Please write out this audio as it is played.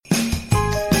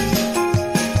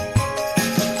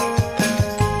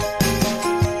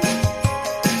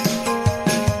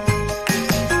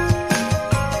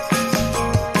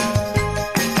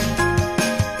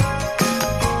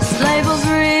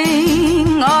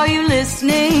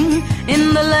listening.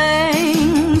 In the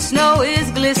lane, snow is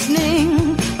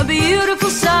glistening. A beautiful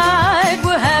sight,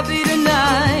 we're happy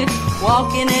tonight,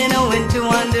 walking in a winter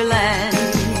wonderland.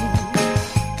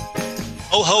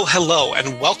 Oh ho, hello,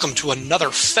 and welcome to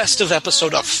another festive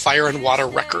episode of Fire and Water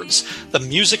Records, the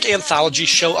music anthology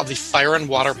show of the Fire and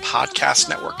Water Podcast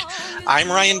Network. I'm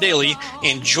Ryan Daly,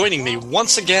 and joining me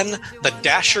once again, the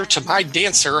dasher to my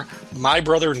dancer, my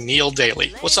brother Neil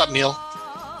Daly. What's up, Neil?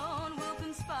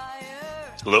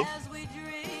 Hello?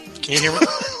 Can you hear me?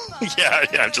 Yeah,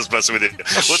 I'm just messing with you.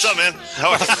 What's up, man?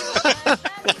 How are you?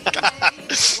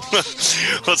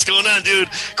 What's going on, dude?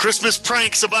 Christmas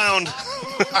pranks abound.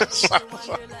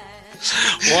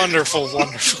 Wonderful.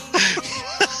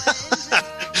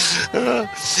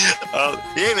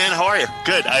 Hey, man, how are you?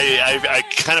 Good. I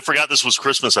kind of forgot this was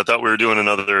Christmas. I thought we were doing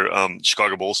another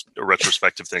Chicago Bulls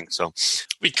retrospective thing. So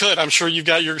we could. I'm sure you've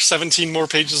got your 17 more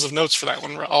pages of notes for that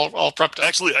one. All prepped up.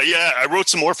 Actually, yeah, I wrote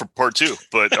some more for part 2,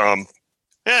 but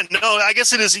yeah, no, I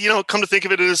guess it is, come to think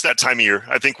of it, it is that time of year.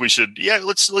 I think we should,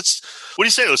 let's, what do you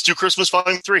say? Let's do Christmas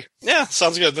Volume 3. Yeah,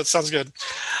 sounds good. That sounds good.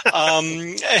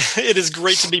 It is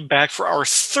great to be back for our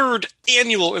third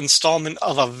annual installment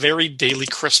of A Very Daily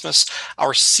Christmas,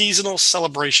 our seasonal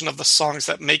celebration of the songs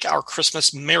that make our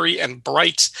Christmas merry and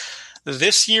bright.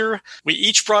 This year, we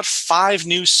each brought 5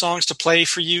 new songs to play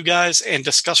for you guys and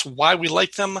discuss why we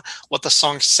like them, what the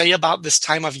songs say about this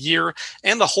time of year,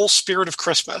 and the whole spirit of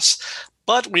Christmas.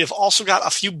 But we have also got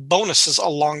a few bonuses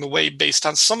along the way based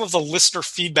on some of the listener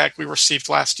feedback we received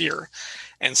last year.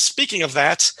 And speaking of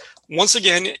that, once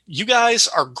again, you guys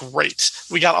are great.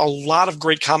 We got a lot of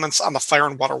great comments on the Fire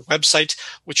and Water website,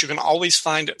 which you can always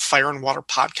find at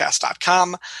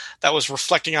fireandwaterpodcast.com. That was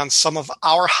reflecting on some of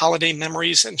our holiday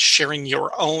memories and sharing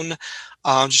your own.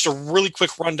 Just a really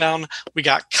quick rundown. We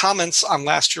got comments on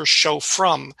last year's show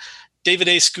from David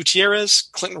A. Gutierrez,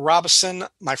 Clinton Robinson,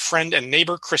 my friend and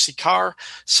neighbor Chrissy Carr,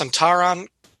 Santaran,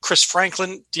 Chris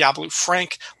Franklin, Diablo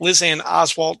Frank, Liz Ann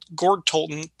Oswald, Gord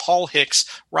Tolton, Paul Hicks,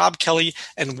 Rob Kelly,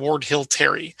 and Ward Hill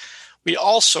Terry. We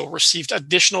also received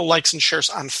additional likes and shares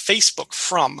on Facebook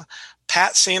from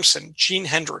Pat Sampson, Gene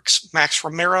Hendricks, Max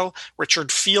Romero,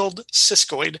 Richard Field,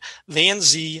 Siskoid, Van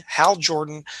Z, Hal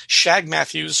Jordan, Shag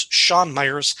Matthews, Sean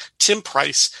Myers, Tim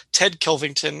Price, Ted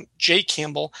Kilvington, Jay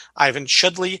Campbell, Ivan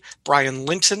Chudley, Brian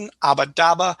Linton, Abba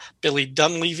Daba, Billy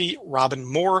Dunleavy, Robin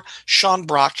Moore, Sean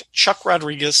Brock, Chuck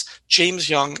Rodriguez, James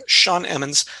Young, Sean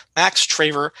Emmons, Max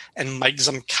Traver, and Mike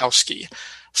Zamkowski.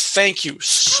 Thank you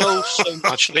so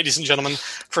much, ladies and gentlemen,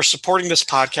 for supporting this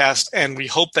podcast, and we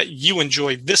hope that you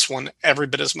enjoy this one every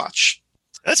bit as much.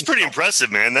 That's pretty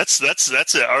impressive, man. That's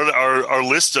it. Our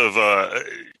list of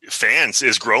fans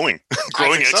is growing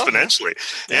exponentially.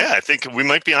 So, yeah, I think we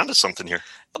might be onto something here.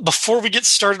 Before we get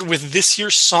started with this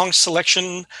year's song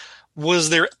selection, was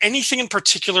there anything in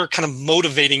particular kind of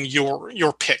motivating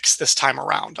your picks this time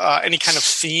around? Any kind of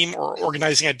theme or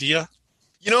organizing idea?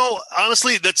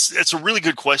 Honestly, that's a really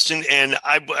good question, and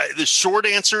the short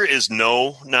answer is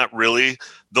no, not really.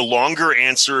 The longer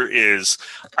answer is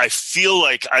I feel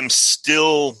like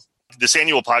this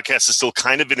annual podcast is still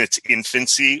kind of in its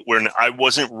infancy, where I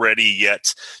wasn't ready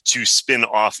yet to spin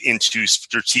off into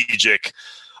strategic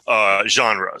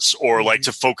genres or like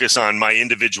to focus on my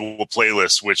individual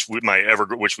playlists, which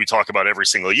we talk about every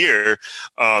single year.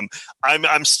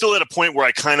 I'm still at a point where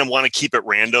I kind of want to keep it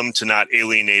random to not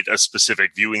alienate a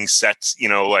specific viewing set.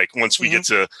 Like once we get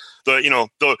to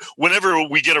whenever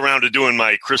we get around to doing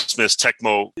my Christmas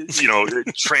Tecmo,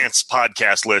 trance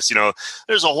podcast list,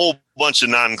 there's a whole bunch of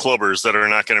non-clubbers that are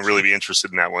not going to really be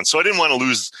interested in that one. So I didn't want to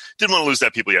lose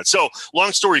that people yet. So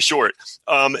long story short,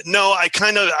 no, I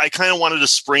kind of wanted to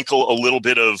sprinkle a little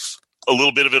bit of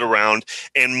it around.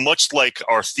 And much like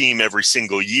our theme every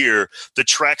single year, the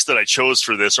tracks that I chose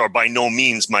for this are by no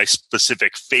means my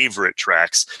specific favorite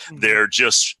tracks. Mm-hmm. They're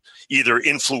just either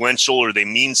influential or they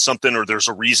mean something or there's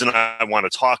a reason I want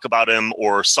to talk about them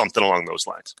or something along those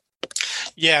lines.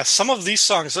 Yeah, some of these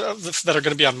songs that are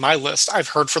going to be on my list, I've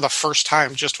heard for the first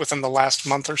time just within the last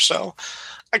month or so.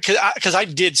 Because I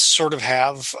did sort of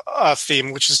have a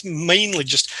theme, which is mainly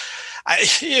just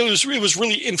it was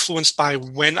really influenced by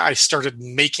when I started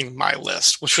making my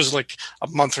list, which was like a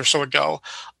month or so ago.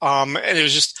 And it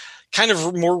was just kind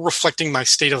of more reflecting my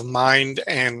state of mind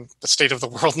and the state of the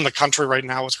world and the country right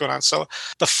now, what's going on. So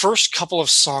the first couple of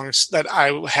songs that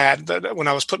I had that when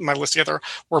I was putting my list together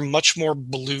were much more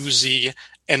bluesy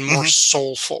and more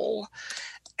soulful.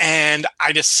 And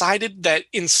I decided that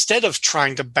instead of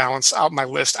trying to balance out my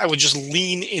list, I would just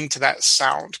lean into that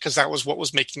sound because that was what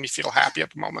was making me feel happy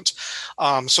at the moment.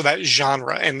 So that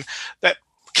genre and that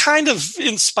kind of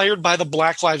inspired by the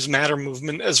Black Lives Matter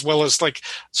movement, as well as like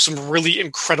some really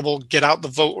incredible get out the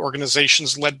vote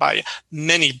organizations led by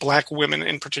many Black women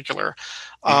in particular.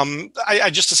 I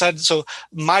just decided, so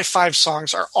my 5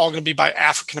 songs are all going to be by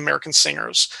African American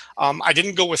singers. I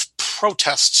didn't go with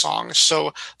protest songs,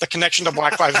 so the connection to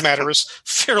Black Lives Matter is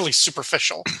fairly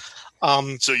superficial.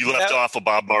 So you left off a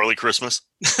Bob Marley Christmas?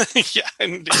 Yeah,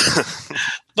 indeed.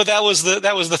 But that was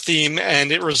the theme,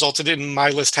 and it resulted in my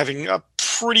list having a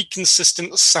pretty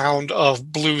consistent sound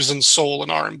of blues and soul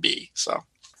and R&B. So.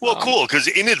 Well, cool, because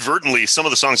inadvertently, some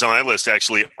of the songs on my list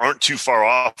actually aren't too far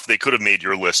off. They could have made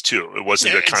your list too. It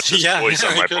wasn't a conscious choice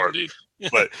on my part. Yeah.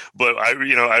 But I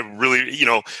really,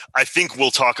 I think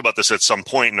we'll talk about this at some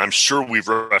point, and I'm sure we've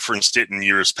referenced it in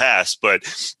years past. But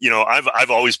I've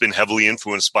always been heavily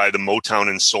influenced by the Motown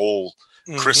and soul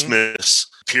Christmas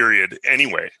period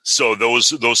anyway. So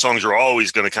those songs are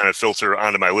always going to kind of filter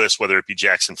onto my list, whether it be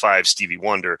Jackson 5, Stevie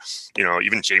Wonder,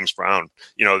 even James Brown.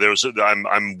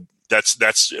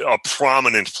 That's a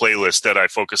prominent playlist that I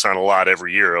focus on a lot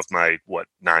every year of my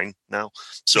 9 now.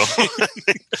 So.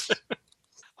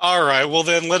 All right. Well,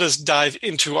 then let us dive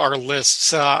into our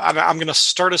lists. I'm going to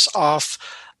start us off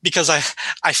because I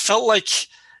felt like,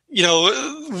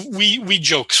 we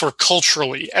joke sort of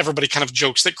culturally. Everybody kind of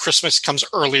jokes that Christmas comes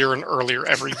earlier and earlier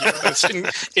every year.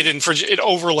 It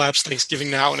overlaps Thanksgiving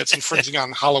now, and it's infringing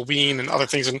on Halloween and other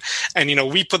things.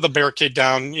 And we put the barricade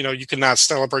down. You cannot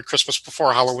celebrate Christmas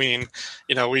before Halloween.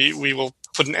 We will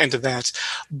put an end to that.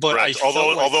 But right.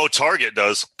 Although Target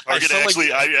does. Target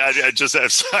actually, I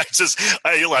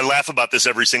laugh about this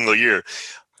every single year.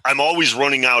 I'm always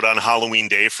running out on Halloween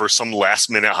Day for some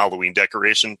last minute Halloween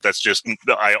decoration. That's just,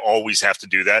 I always have to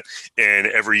do that. And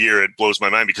every year it blows my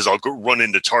mind because I'll go run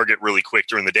into Target really quick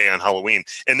during the day on Halloween.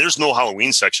 And there's no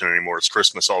Halloween section anymore. It's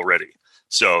Christmas already.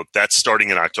 So that's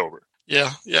starting in October.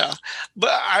 Yeah. Yeah.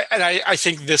 But I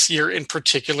think this year in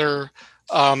particular,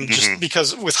 just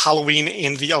because with Halloween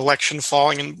and the election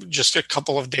falling in just a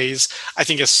couple of days, I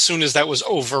think as soon as that was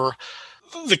over,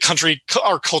 the country,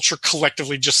 our culture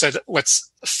collectively just said, let's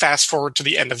fast forward to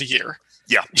the end of the year.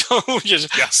 Yeah.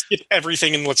 Just get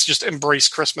everything and let's just embrace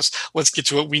Christmas. Let's get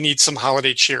to it. We need some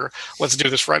holiday cheer. Let's do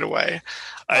this right away.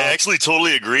 I actually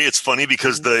totally agree. It's funny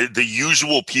because the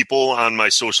usual people on my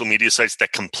social media sites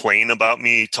that complain about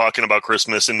me talking about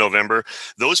Christmas in November,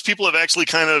 those people have actually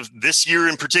kind of, this year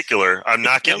in particular, I'm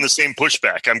not getting the same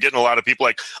pushback. I'm getting a lot of people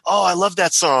like, oh, I love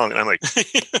that song. And I'm like,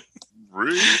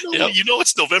 really? Yep.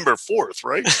 It's November 4th,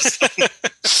 right?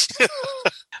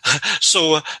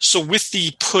 So with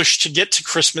the push to get to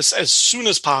Christmas as soon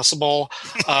as possible,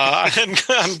 I'm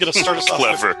going to start us off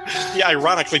with the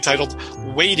ironically titled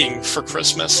 "Waiting for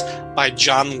Christmas" by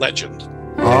John Legend.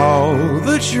 All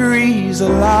the trees are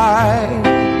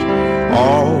light,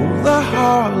 all the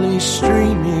holly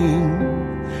streaming,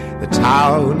 the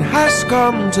town has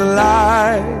come to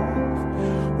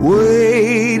life,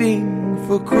 waiting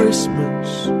for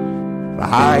Christmas, but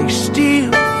I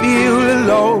still feel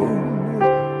alone,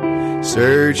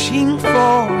 searching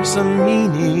for some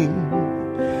meaning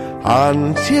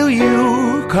until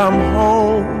you come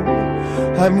home.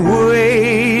 I'm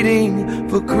waiting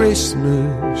for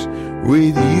Christmas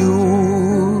with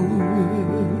you.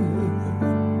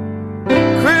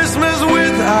 Christmas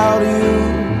without you,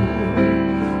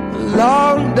 a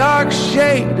long dark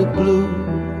shade of blue.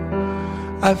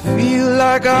 I feel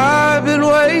like I've been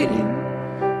waiting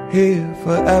here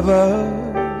forever.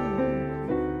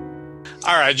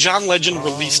 All right, John Legend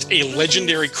released a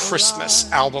legendary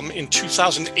Christmas album in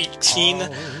 2018.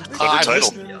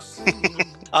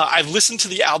 I've listened to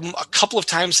the album a couple of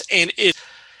times, and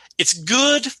it's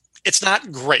good. It's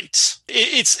not great.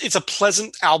 It's a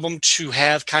pleasant album to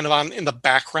have kind of on in the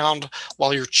background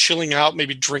while you're chilling out,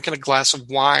 maybe drinking a glass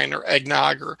of wine or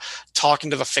eggnog or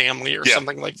talking to the family or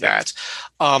something like that.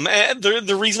 And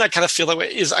the reason I kind of feel that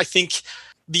way is I think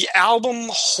the album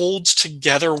holds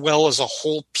together well as a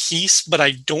whole piece, but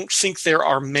I don't think there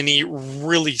are many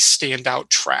really standout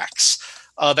tracks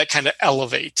that kind of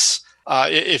elevates.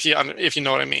 If you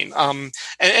know what I mean. And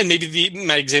maybe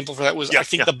my example for that was I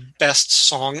think the best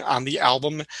song on the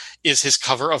album is his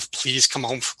cover of "Please Come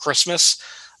Home for Christmas,"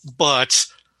 but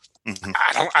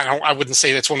I wouldn't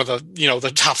say that's one of the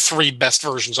the top 3 best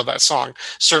versions of that song.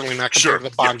 Certainly not compared to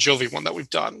the Bon Jovi one that we've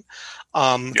done.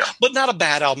 But not a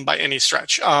bad album by any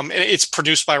stretch. It's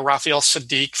produced by Raphael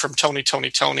Saadiq from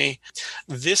Tony.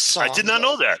 This song, I did not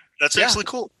know that. That's actually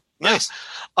cool. Nice.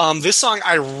 This song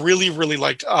I really, really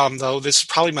liked, though. This is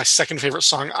probably my second favorite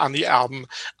song on the album.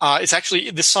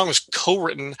 This song was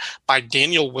co-written by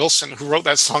Daniel Wilson, who wrote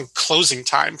that song Closing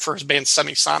Time for his band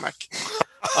Semisonic.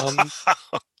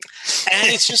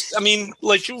 And it's just, I mean,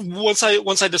 like once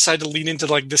I decided to lean into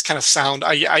like this kind of sound,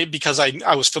 because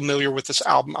I was familiar with this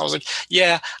album, I was like,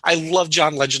 yeah, I love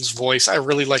John Legend's voice. I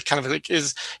really like kind of like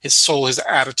his soul, his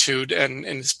attitude, and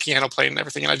his piano playing and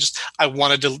everything. And I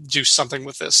wanted to do something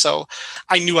with this. So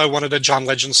I knew I wanted a John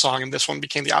Legend song, and this one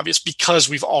became the obvious because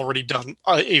we've already done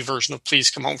a version of Please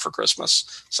Come Home for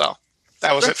Christmas. So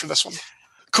that was it for this one.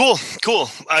 Cool.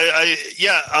 I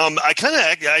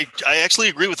actually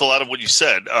agree with a lot of what you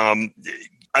said.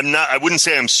 I wouldn't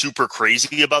say I'm super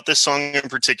crazy about this song in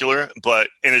particular,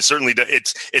 and it certainly,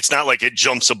 it's not like it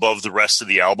jumps above the rest of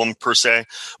the album per se,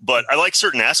 but I like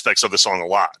certain aspects of the song a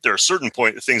lot. There are certain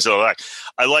things that I like.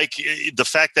 I like the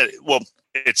fact that, well,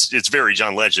 it's very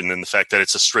John Legend in the fact that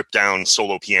it's a stripped down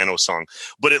solo piano song,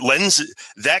 but it lends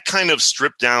that kind of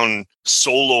stripped down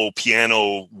solo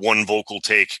piano, one vocal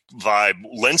take vibe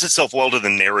lends itself well to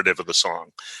the narrative of the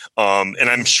song. And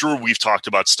I'm sure we've talked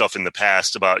about stuff in the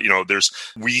past about,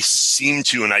 we seem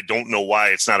to, and I don't know why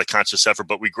it's not a conscious effort,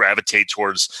 but we gravitate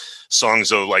towards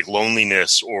songs of like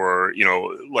loneliness or,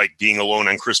 like being alone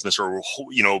on Christmas or,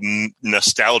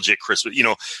 nostalgic Christmas.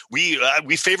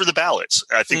 We favor the ballads.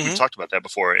 I think we've talked about that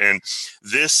before. And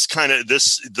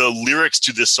the lyrics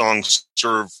to this song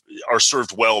are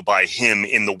served well by him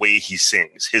in the way he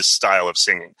sings, his style of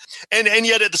singing. And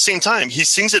yet at the same time, he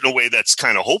sings it in a way that's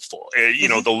kind of hopeful.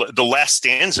 The last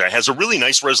stanza has a really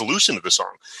nice resolution to the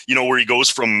song, where he goes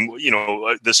from,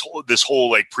 this whole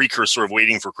like precursor of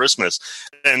waiting for Christmas,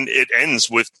 and it ends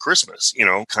with Christmas,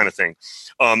 kind of thing.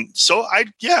 So I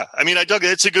dug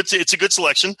it. It's a good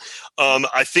selection.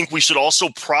 I think we should also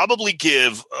probably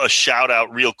give a shout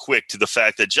out real quick to the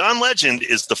fact that John Legend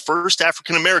is the first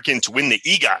African-American to win the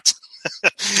EGOT.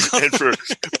 And for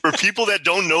people that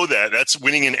don't know that, that's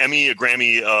winning an Emmy, a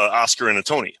Grammy, Oscar, and a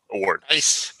Tony Award.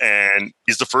 Nice. And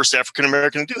he's the first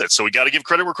African-American to do that. So we got to give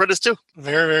credit where credit's due.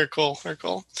 Very, very cool. Very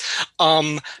cool.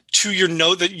 To your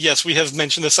note that, yes, we have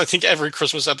mentioned this, I think, every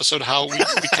Christmas episode, how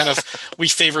we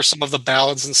favor some of the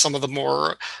ballads and some of the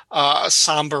more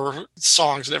somber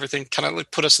songs and everything kind of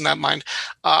like put us in that mind.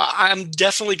 I'm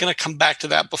definitely going to come back to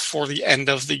that before the end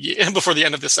of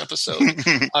this episode.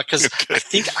 Because okay. I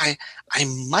think I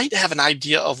might have an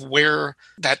idea of where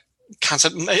that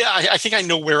concept. I think I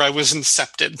know where I was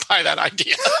incepted by that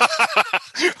idea.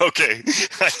 Okay,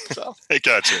 so. I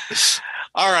gotcha.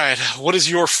 All right, what is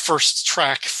your first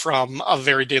track from A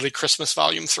Very Daily Christmas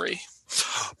Volume 3?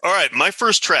 All right, my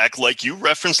first track, like you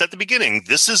referenced at the beginning,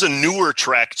 this is a newer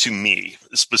track to me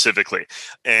specifically.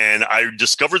 And I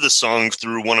discovered this song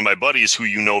through one of my buddies who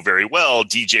you know very well,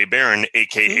 DJ Barron,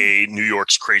 a.k.a. New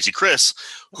York's Crazy Chris,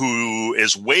 who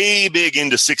is way big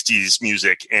into 60s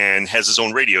music and has his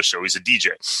own radio show. He's a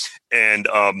DJ. And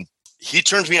he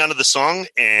turned me onto the song,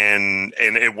 and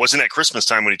it wasn't at Christmas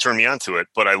time when he turned me onto it,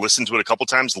 but I listened to it a couple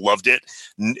times, loved it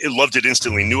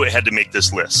instantly, knew it had to make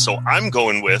this list. So I'm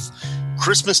going with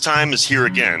Christmas Time Is Here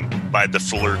Again by The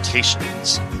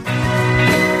Flirtations.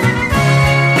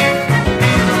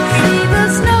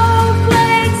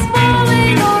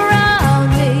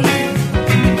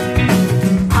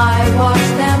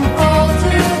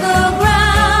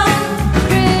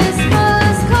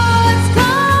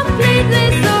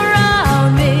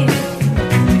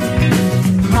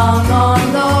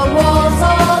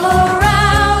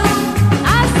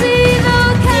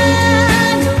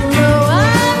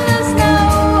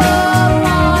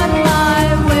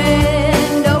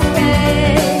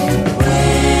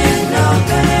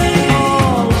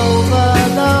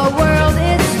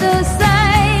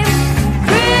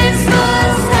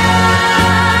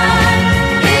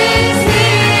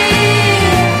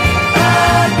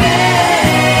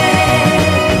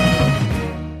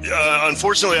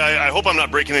 Unfortunately, I hope I'm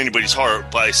not breaking anybody's heart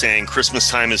by saying Christmas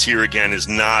Time Is Here Again is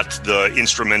not the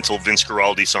instrumental Vince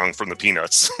Guaraldi song from the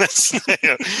Peanuts.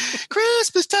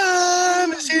 Christmas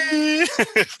time is here.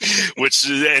 Which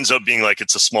ends up being like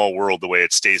It's a Small World, the way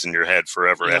it stays in your head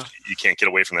forever. Yeah. After you can't get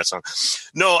away from that song.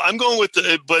 No, I'm going with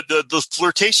the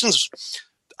Flirtations.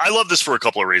 I love this for a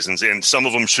couple of reasons, and some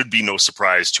of them should be no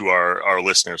surprise to our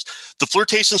listeners. The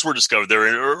Flirtations were discovered. They're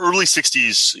an early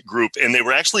 60s group, and they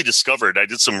were actually discovered. I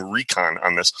did some recon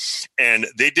on this, and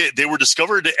they were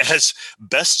discovered as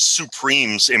Best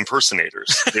Supremes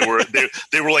impersonators. They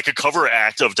were like a cover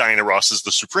act of Diana Ross's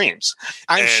The Supremes.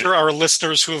 I'm sure our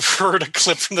listeners who have heard a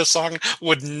clip from the song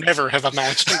would never have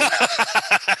imagined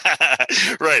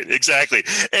that. Right, exactly.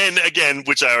 And again,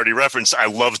 which I already referenced, I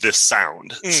love this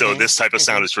sound. Mm-hmm. So this type of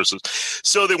sound is Christmas.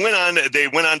 So they went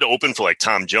on to open for like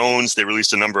Tom Jones. They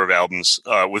released a number of albums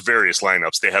with various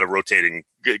lineups. They had a rotating,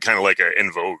 kind of like a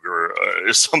En Vogue or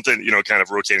something, kind of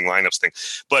rotating lineups thing.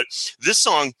 But this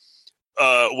song,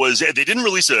 was they didn't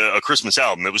release a Christmas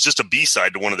album. It was just a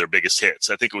B-side to one of their biggest hits.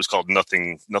 I think it was called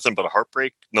Nothing But a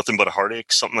Heartbreak, Nothing But a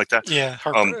Heartache, something like that. Yeah,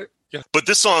 Heartbreak. Yeah. But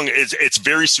this song it's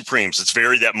very Supremes. It's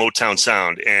very that Motown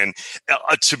sound. And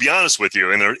to be honest with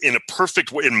you,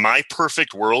 in my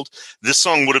perfect world, this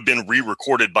song would have been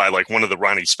re-recorded by like one of the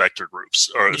Ronnie Spector groups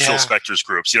or Phil Spector's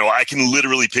groups. You know, I can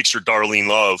literally picture Darlene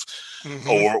Love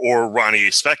or Ronnie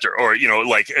Spector or, you know,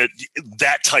 like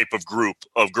that type of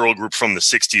girl group from the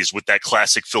 60s with that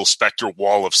classic Phil Spector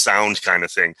wall of sound kind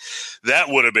of thing. That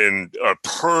would have been a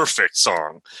perfect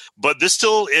song. But this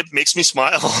still, it makes me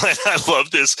smile. And I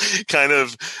love this kind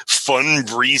of fun,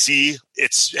 breezy.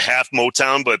 It's half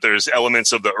Motown, but there's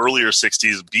elements of the earlier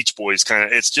 60s Beach Boys kind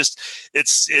of. It's just,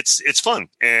 it's fun.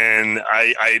 And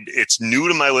it's new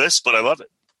to my list, but I love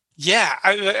it. Yeah,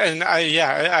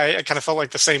 I kind of felt like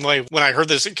the same way when I heard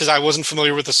this because I wasn't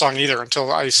familiar with the song either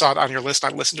until I saw it on your list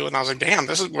and I listened to it and I was like, damn,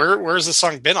 this is where has this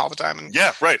song been all the time? And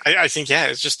yeah, right. I think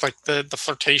it's just like the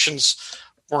flirtations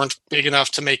weren't big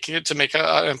enough to make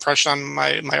an impression on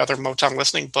my other Motown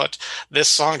listening, but this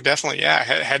song definitely,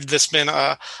 had this been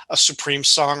a Supreme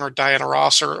song or Diana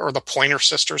Ross or the Pointer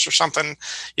Sisters or something,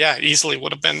 easily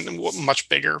would have been much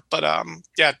bigger. But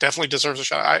definitely deserves a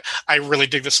shot. I really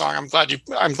dig this song.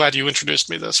 I'm glad you introduced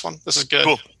me to this one. This is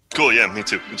good. Cool. Yeah, me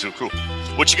too. Cool.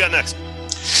 What you got next?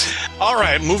 All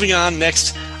right, moving on.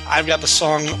 Next, I've got the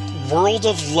song "World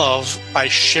of Love" by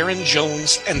Sharon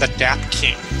Jones and the Dap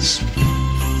Kings.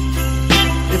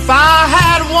 If I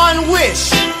had one wish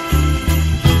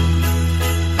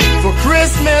for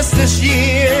Christmas this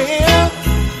year,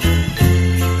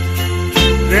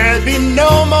 there'd be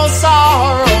no more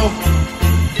sorrow,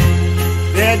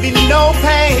 there'd be no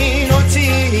pain or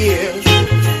tears.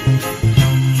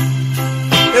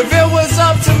 If it was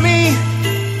up to me,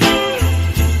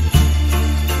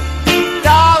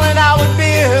 darling, I would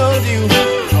build you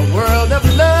a world of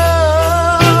love.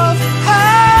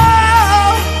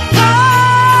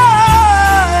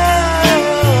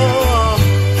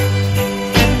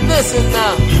 Listen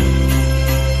now,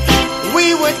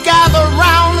 we would gather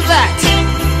round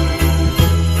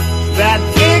that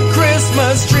big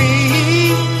Christmas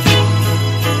tree,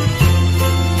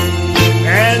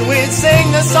 and we'd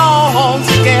sing the song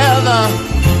together.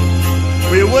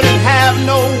 We wouldn't have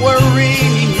no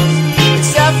worries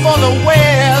except for the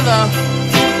weather.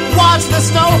 Watch the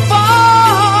snow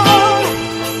fall,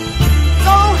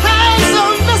 go hang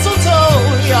some mistletoe,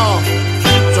 y'all.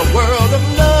 It's a world of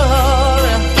love.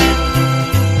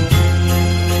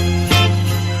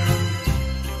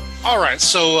 All right,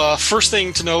 so first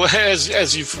thing to know,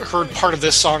 as you've heard part of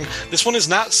this song, this one is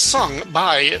not sung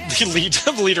by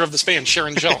the leader of this band,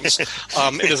 Sharon Jones.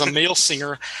 It is a male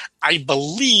singer. I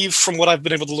believe, from what I've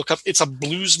been able to look up, it's a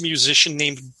blues musician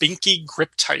named Binky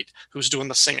Griptite who's doing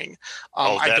the singing.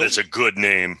 That is a good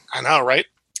name. I know, right?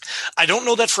 I don't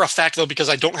know that for a fact, though, because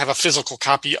I don't have a physical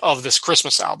copy of this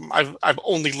Christmas album. I've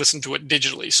only listened to it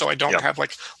digitally, so I don't have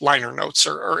like liner notes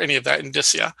or any of that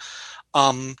indicia.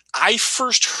 I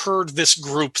first heard this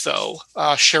group, though,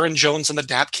 Sharon Jones and the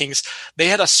Dap Kings. They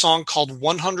had a song called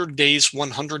 100 Days,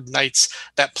 100 Nights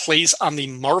that plays on the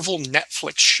Marvel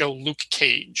Netflix show Luke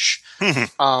Cage,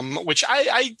 which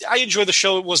I enjoy the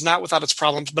show. It was not without its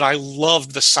problems, but I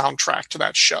loved the soundtrack to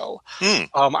that show.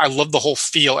 I loved the whole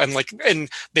feel. And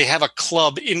they have a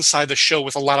club inside the show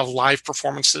with a lot of live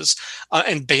performances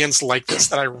and bands like this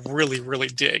that I really, really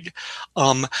dig.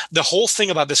 The whole thing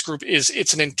about this group is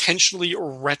it's an intentionally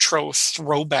retro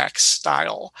throwback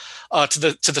style to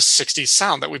the 60s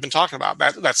sound that we've been talking about,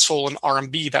 that soul and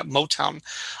R&B, that Motown,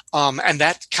 and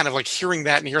that kind of like hearing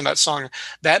that and hearing that song,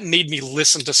 that made me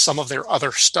listen to some of their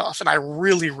other stuff, and I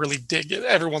really, really dig it.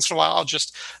 Every once in a while, I'll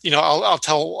just I'll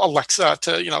tell Alexa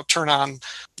to turn on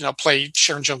play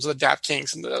Sharon Jones and the Dap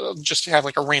Kings, and just have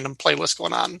like a random playlist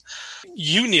going on.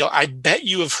 You, Neil, I bet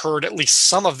you have heard at least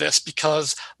some of this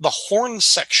because the horn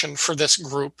section for this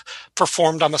group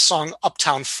performed on the song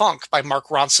Uptown Funk by Mark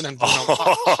Ronson and Bruno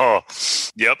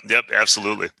Mars. Yep,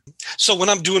 absolutely. So when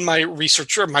I'm doing my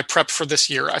research or my prep for this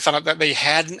year, I found out that they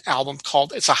had an album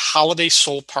called It's a Holiday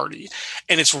Soul Party,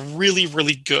 and it's really,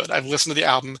 really good. I've listened to the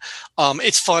album.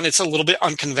 It's fun. It's a little bit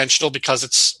unconventional because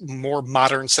it's more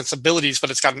modern sensibilities, but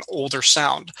it's got an older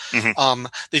sound.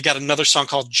 They've got another song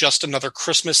called Just Another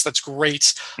Christmas that's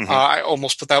great. I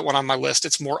almost put that one on my list.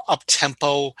 It's more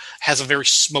up-tempo, has a very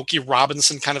Smokey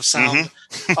Robinson kind of sound.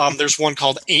 There's one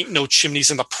called Ain't No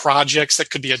Chimneys in the Projects that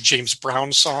could be a James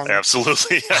Brown song.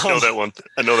 Absolutely. I know that one.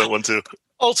 I know that one too.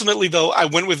 Ultimately, though, I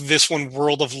went with this one,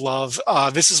 World of Love.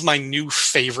 This is my new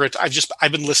favorite.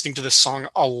 I've been listening to this song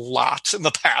a lot in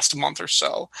the past month or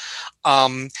so.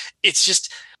 It's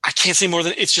just I can't say more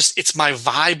than it's my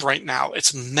vibe right now.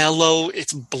 It's mellow,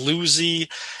 it's bluesy,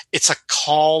 it's a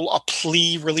call, a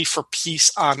plea really for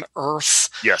peace on earth.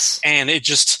 Yes. And it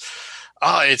just,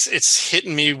 it's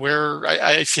hitting me where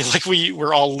I feel like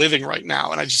we're all living right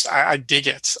now. And I dig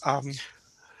it.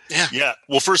 Yeah. Yeah.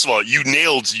 Well, first of all, you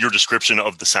nailed your description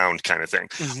of the sound kind of thing.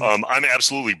 Mm-hmm. I'm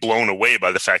absolutely blown away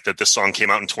by the fact that this song came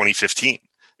out in 2015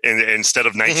 instead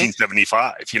of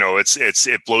 1975. Mm-hmm.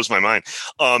 It blows my mind.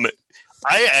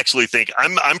 I actually think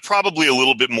I'm probably a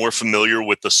little bit more familiar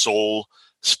with the soul,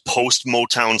 post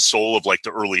Motown soul of like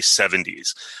the early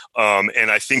 70s. And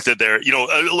I think that they're,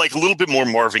 like a little bit more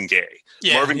Marvin Gaye.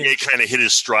 Yeah, Marvin Gaye kind of hit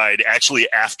his stride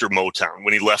actually after Motown,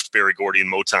 when he left Berry Gordy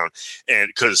and Motown, and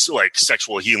because like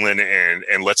Sexual Healing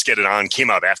and Let's Get It On came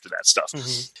out after that stuff.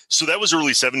 Mm-hmm. So that was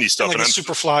early 70s stuff. Like and the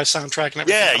Superfly soundtrack and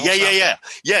everything.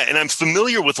 Yeah. And I'm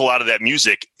familiar with a lot of that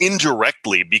music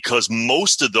indirectly because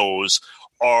most of those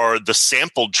are the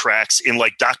sampled tracks in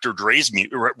like Dr. Dre's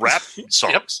rap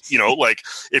songs. Yep. Like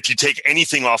if you take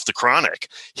anything off the Chronic,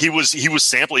 he was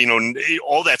sampling,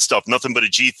 all that stuff, Nothing But a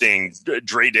G Thing,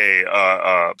 Dre Day,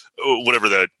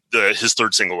 whatever his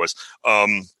third single was.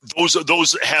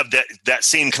 Those have that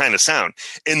same kind of sound.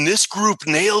 And this group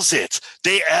nails it.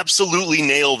 They absolutely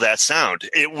nail that sound.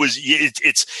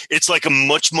 It's like a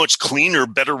much, much cleaner,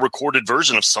 better recorded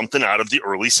version of something out of the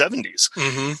early 70s.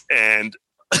 Mm-hmm. And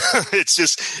it's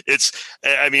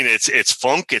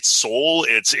funk, it's soul,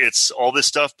 it's all this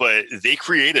stuff, but they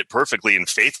create it perfectly and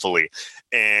faithfully.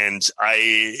 And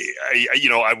I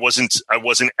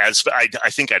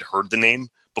think I'd heard the name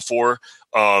before.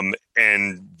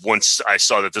 And once I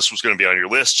saw that this was going to be on your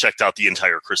list, checked out the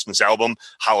entire Christmas album,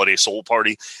 Holiday Soul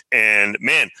Party, and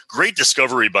man, great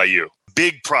discovery by you.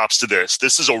 Big props to this.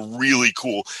 This is a really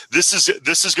cool. This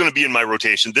is going to be in my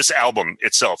rotation. This album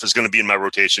itself is going to be in my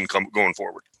rotation going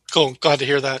forward. Cool. Glad to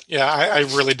hear that. Yeah, I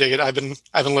really dig it. I've been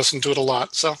listening to it a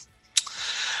lot. So,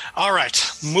 all right.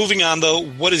 Moving on though.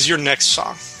 What is your next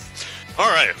song? All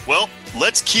right. Well,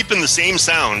 let's keep in the same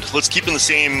sound. Let's keep in the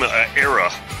same era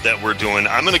that we're doing.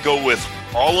 I'm going to go with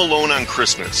 "All Alone on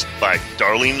Christmas" by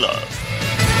Darlene Love.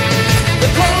 The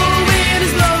cold wind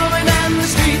is blowing and the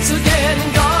streets are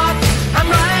getting dark. I'm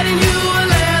writing you a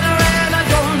letter and I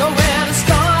don't know where to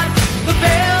start. The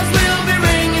bells will be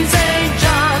ringing St.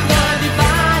 John the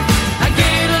Divine. I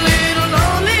get a little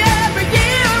lonely every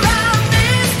year around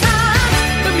this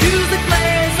time. The music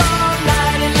plays all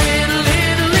night in Little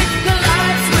Italy. The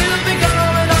lights will be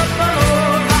going up on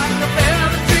old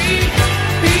Rockefeller Tree.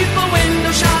 People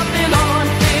window shopping on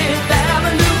Fifth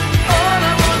Avenue. All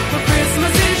I want for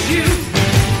Christmas is you.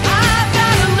 I've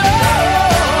gotta know.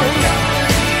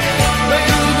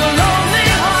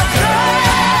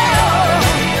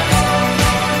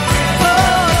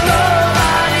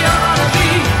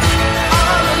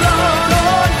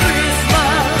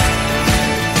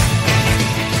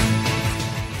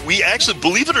 Actually,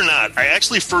 believe it or not, I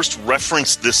actually first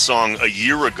referenced this song a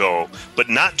year ago, but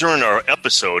not during our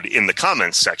episode, in the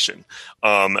comments section.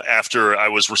 After I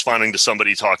was responding to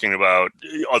somebody talking about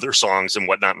other songs and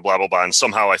whatnot and blah, blah, blah. And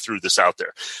somehow I threw this out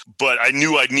there. But I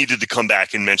knew I needed to come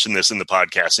back and mention this in the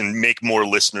podcast and make more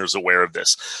listeners aware of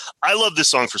this. I love this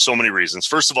song for so many reasons.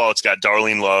 First of all, it's got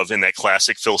Darlene Love and that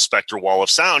classic Phil Spector wall of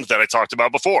sound that I talked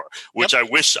about before, which I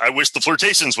wish the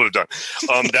Flirtations would have done.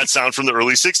 That sound from the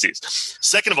early 60s.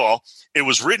 Second of all, it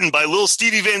was written by Lil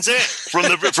Stevie Van Zandt from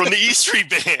the E Street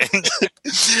Band.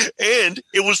 And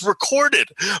it was recorded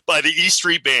by the E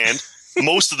Street Band,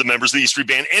 most of the members of the E Street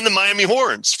Band, and the Miami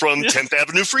Horns from 10th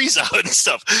Avenue Freeze Out and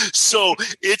stuff. So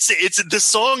the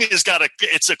song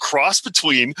it's a cross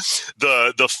between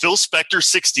the Phil Spector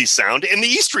 60s sound and the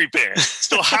E Street Band.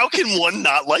 So how can one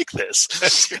not like this?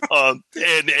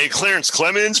 And Clarence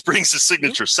Clemens brings his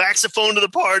signature saxophone to the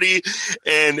party,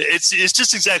 and it's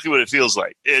just exactly what it feels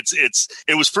like.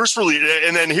 It was first released,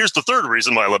 and then here's the third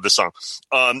reason why I love this song.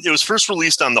 It was first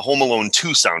released on the Home Alone 2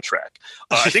 soundtrack.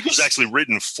 I think it was actually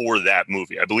written for that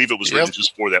movie. I believe it was written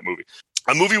just for that movie.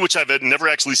 A movie which I've never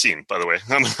actually seen, by the way.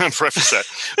 I'm preface that.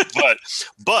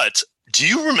 But do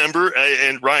you remember,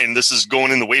 and Ryan, this is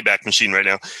going in the Wayback Machine right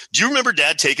now. Do you remember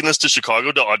Dad taking us to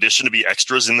Chicago to audition to be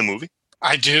extras in the movie?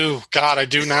 I do. God, I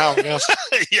do now. Yes.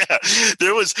 Yeah.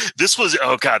 This was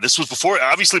before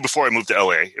I moved to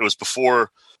LA. It was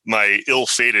before my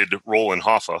ill-fated role in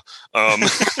Hoffa.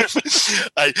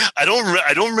 I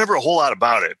don't remember a whole lot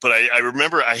about it, but I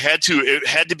remember it had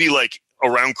to be like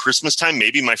around Christmas time,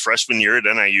 maybe my freshman year at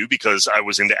NIU, because I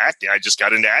was into acting. I just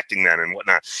got into acting then and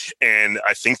whatnot. And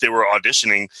I think they were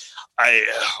auditioning. I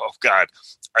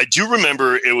do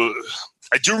remember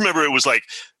it was like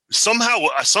somehow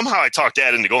I talked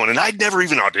Dad into going, and I'd never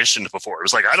even auditioned before. It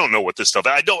was like, I don't know what this stuff.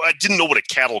 I didn't know what a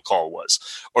cattle call was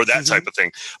or that type of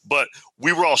thing. But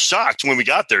we were all shocked when we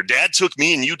got there. Dad took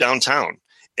me and you downtown.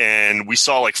 And we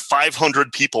saw like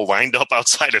 500 people lined up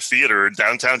outside a theater in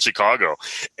downtown Chicago.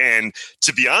 And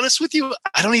to be honest with you,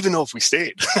 I don't even know if we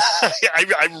stayed.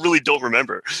 I really don't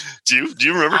remember. Do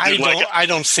you remember? I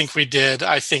don't think we did.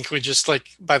 I think we just like,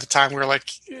 by the time we were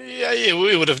like, yeah,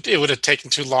 it would have taken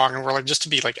too long. And we're like, just to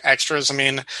be like extras. I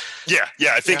mean, yeah.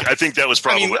 I think that was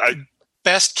probably.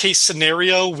 Best case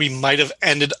scenario, we might have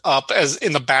ended up as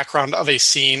in the background of a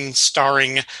scene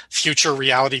starring future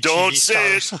reality TV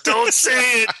stars. Don't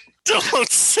say it.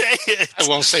 Don't say it. I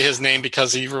won't say his name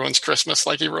because he ruins Christmas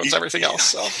like he ruins everything else.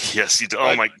 So. Yes, he does.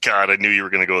 Oh my God, I knew you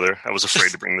were going to go there. I was afraid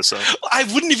to bring this up. I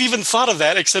wouldn't have even thought of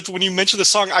that, except when you mentioned the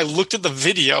song, I looked at the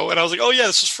video and I was like, oh yeah,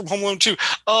 this is from Home Alone 2.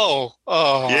 Oh.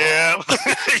 Yeah.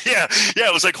 yeah.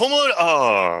 It was like Home Alone.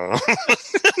 Oh.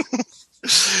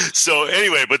 So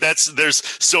anyway, but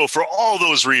so for all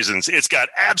those reasons, it's got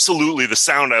absolutely the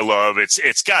sound I love. It's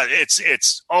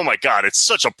oh my God, it's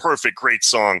such a perfect, great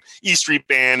song. E Street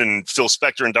Band and Phil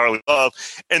Spector and Darlene Love,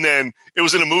 and then it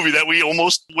was in a movie that we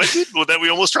almost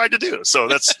tried to do. So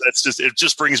that's just, it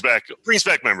just brings back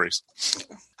memories.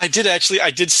 I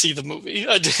did see the movie.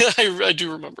 I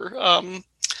do remember.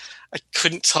 I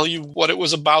couldn't tell you what it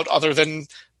was about other than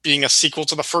being a sequel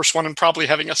to the first one and probably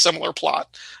having a similar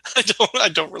plot. I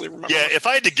don't really remember. Yeah, if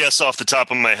I had to guess off the top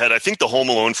of my head, I think the Home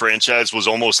Alone franchise was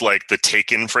almost like the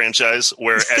Taken franchise,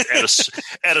 where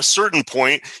at a certain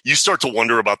point you start to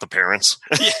wonder about the parents.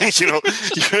 Yeah.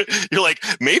 You're like,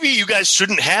 maybe you guys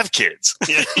shouldn't have kids.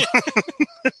 Yeah.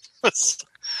 It's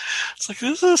like,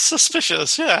 this is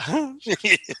suspicious. Yeah.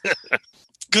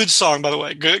 Good song, by the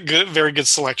way. Good, very good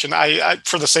selection. I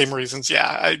for the same reasons.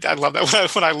 Yeah, I love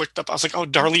that. When I looked up, I was like, oh,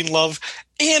 Darlene Love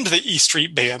and the E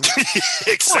Street Band.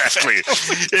 Exactly.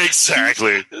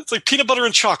 Exactly. It's like peanut butter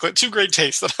and chocolate. Two great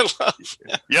tastes that I love.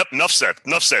 Yeah. Yep. Enough said.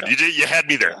 Yeah. You had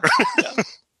me there. Yeah.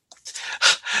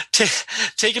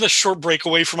 Taking a short break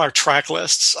away from our track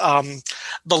lists,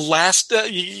 the last,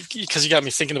 because you got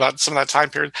me thinking about some of that time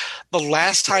period, the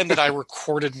last time that I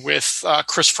recorded with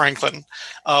Chris Franklin,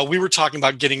 we were talking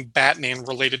about getting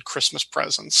Batman-related Christmas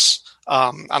presents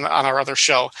on our other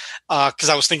show, because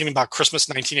I was thinking about Christmas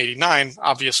 1989,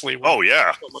 obviously. Oh,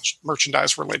 yeah. So much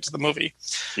merchandise related to the movie.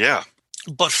 Yeah.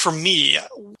 But for me,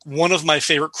 one of my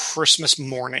favorite Christmas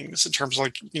mornings in terms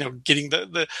of getting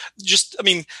the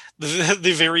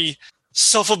very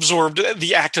self-absorbed,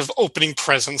 the act of opening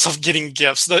presents, of getting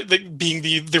gifts, being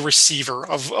the receiver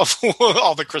of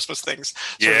all the Christmas things.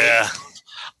 Yeah.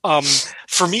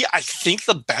 For me, I think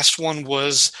the best one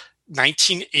was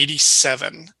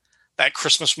 1987, that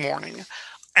Christmas morning.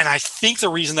 And I think the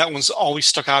reason that one's always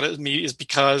stuck out at me is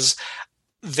because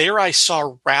there I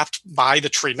saw wrapped by the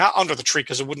tree, not under the tree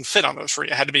because it wouldn't fit under the tree.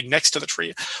 It had to be next to the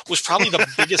tree, was probably the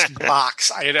biggest box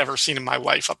I had ever seen in my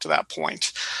life up to that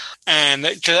point. And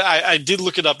I did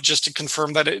look it up just to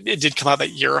confirm that it did come out that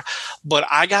year. But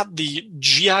I got the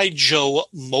G.I. Joe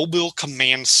Mobile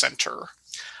Command Center.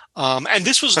 And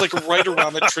this was like right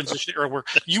around the transition era where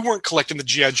you weren't collecting the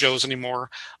G.I. Joes anymore,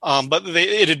 but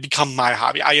it had become my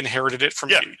hobby. I inherited it from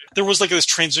you. There was like this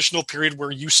transitional period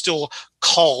where you still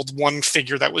called one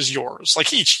figure that was yours,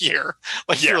 like each year.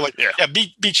 Like you're like,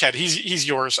 Beachhead, he's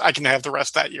yours. I can have the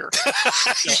rest that year.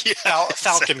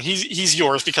 Falcon, he's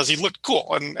yours because he looked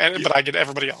cool, but I get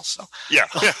everybody else. So yeah,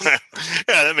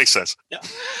 that makes sense. Yeah.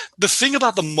 The thing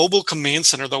about the Mobile Command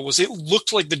Center though was it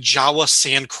looked like the Jawa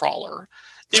Sandcrawler.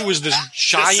 It was this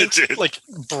giant, like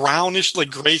brownish, like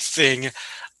gray thing,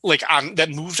 that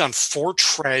moved on 4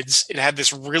 treads. It had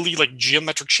this really like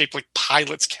geometric shape, like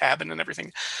pilot's cabin and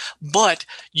everything. But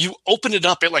you open it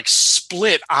up, it like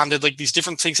split onto like these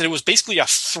different things, and it was basically a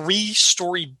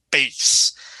 3-story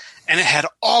base. And it had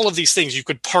all of these things. You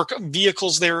could park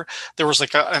vehicles there. There was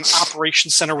like an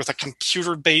operations center with a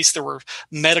computer base. There were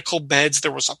medical beds.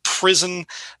 There was a prison.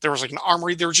 There was like an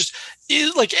armory. There was just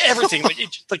like everything.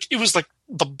 It was like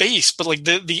the base, but like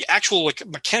the actual like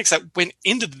mechanics that went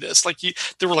into this,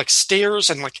 there were like stairs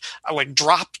and like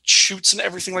drop chutes and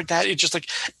everything like that. It just like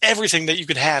everything that you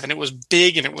could have, and it was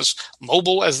big and it was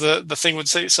mobile, as the thing would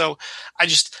say. So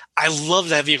I love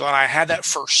that vehicle, and I had that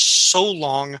for so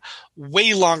long,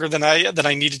 way longer than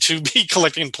I needed to be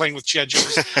collecting and playing with G.I.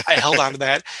 Joes. I held on to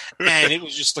that, and it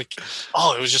was just like,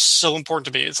 it was just so important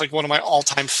to me. It's like one of my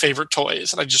all-time favorite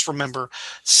toys, and I just remember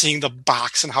seeing the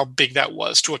box and how big that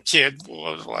was to a kid,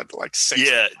 like 6.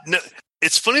 Yeah, no,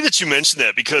 it's funny that you mentioned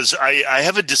that because I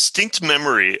have a distinct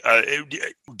memory.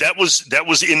 That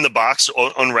was in the box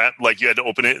unwrapped, like you had to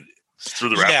open it through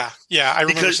the wrapper? Yeah, I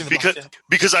remember seeing the box,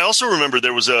 because I also remember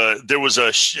there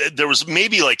was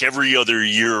maybe like every other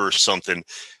year or something.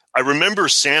 I remember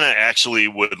Santa actually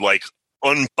would like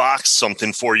unbox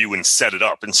something for you and set it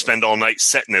up and spend all night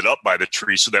setting it up by the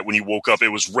tree so that when you woke up it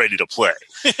was ready to play.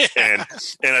 and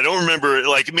I don't remember,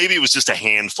 like, maybe it was just a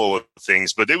handful of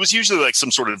things, but it was usually like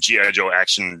some sort of G.I. Joe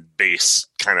action base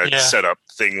kind of setup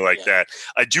thing like that.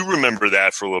 I do remember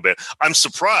that for a little bit. I'm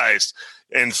surprised,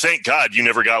 and thank God you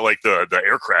never got like the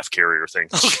aircraft carrier thing.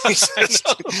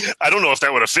 I don't know if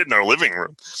that would have fit in our living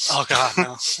room. Oh God,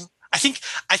 no. I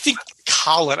think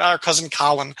Colin, our cousin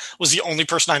Colin, was the only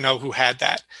person I know who had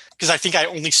that, because I think I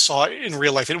only saw it in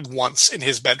real life once in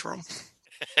his bedroom.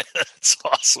 That's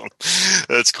awesome.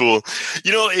 That's cool.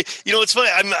 It's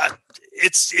funny.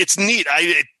 It's neat.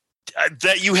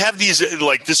 That you have these,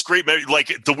 like, this great memory.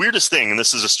 Like, the weirdest thing, and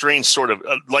this is a strange sort of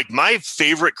like, my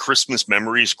favorite Christmas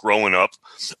memories growing up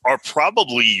are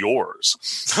probably yours.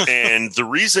 And the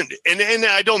reason, and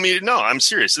I don't mean it. No, I'm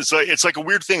serious. It's like a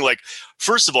weird thing. Like,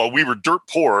 first of all, we were dirt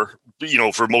poor,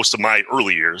 for most of my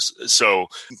early years. So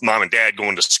mom and dad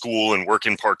going to school and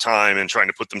working part-time and trying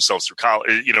to put themselves through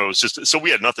college, it was just, so we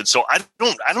had nothing. So I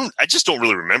just don't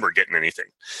really remember getting anything.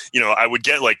 I would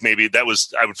get like,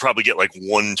 I would probably get like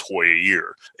one toy a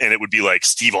year, and it would be like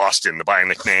Steve Austin, the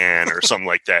Bionic Man, or something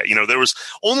like that. There was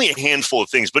only a handful of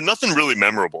things, but nothing really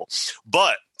memorable.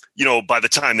 But by the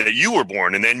time that you were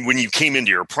born, and then when you came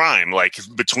into your prime, like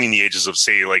between the ages of,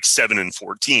 say, like 7 and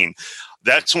 14,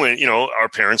 that's when, our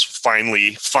parents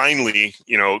finally,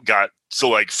 got to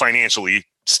like financially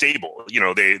stable.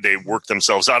 They worked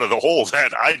themselves out of the hole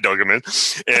that I dug them in.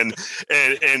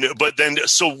 But then,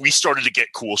 so we started to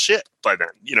get cool shit by then,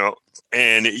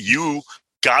 and you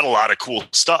got a lot of cool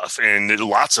stuff and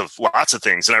lots of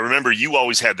things. And I remember you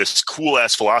always had this cool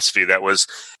ass philosophy that was,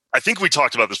 I think we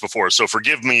talked about this before, so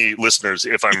forgive me, listeners,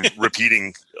 if I'm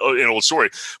repeating an old story.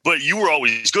 But you were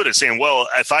always good at saying, well,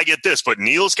 if I get this, but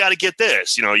Neil's got to get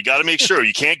this. You got to make sure.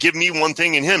 You can't give me one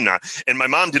thing and him not. And my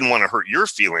mom didn't want to hurt your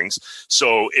feelings.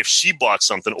 So if she bought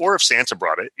something, or if Santa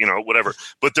brought it, whatever.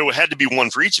 But there had to be one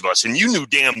for each of us. And you knew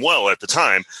damn well at the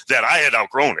time that I had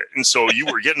outgrown it. And so you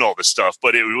were getting all this stuff.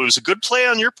 But it was a good play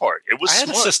on your part. It was I had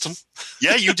smart. a system.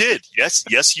 Yeah, you did.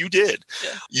 Yes, you did.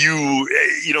 Yeah.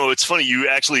 It's funny. You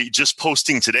actually, just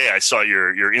posting today, I saw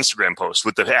your Instagram post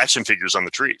with the action figures on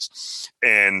the trees,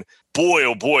 and boy,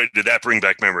 oh boy, did that bring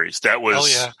back memories.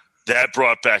 That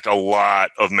brought back a lot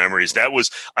of memories. That was,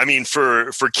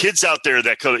 for kids out there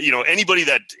that could,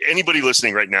 anybody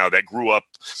listening right now that grew up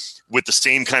with the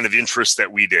same kind of interest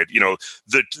that we did,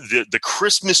 the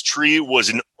Christmas tree was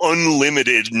an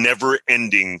unlimited,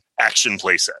 never-ending action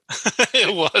playset.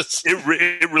 It was.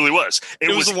 It really was.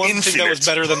 It was the one infinite. thing that was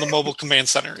better than the mobile command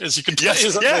center, is you could play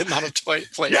the amount of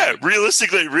play. Yeah,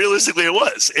 realistically it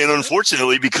was. And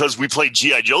unfortunately, because we played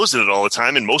G.I. Joes in it all the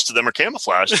time, and most of them are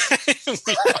camouflaged,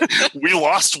 we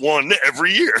lost one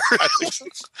every year.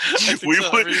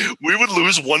 We would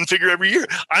lose one figure every year.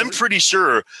 I'm pretty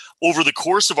sure over the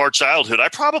course of our childhood, I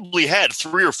probably had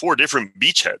 3 or 4 different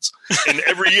beachheads, and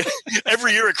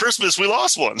every year at Christmas we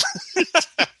lost one.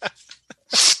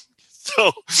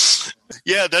 So,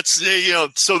 yeah, that's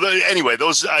anyway,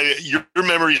 those your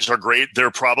memories are great.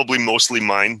 They're probably mostly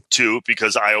mine too,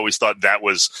 because I always thought that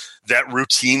was that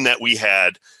routine that we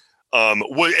had.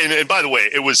 And by the way,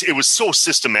 it was so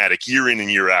systematic year in and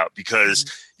year out,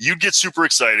 because you'd get super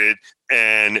excited.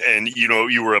 And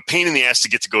you were a pain in the ass to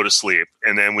get to go to sleep.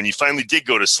 And then when you finally did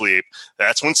go to sleep,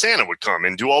 that's when Santa would come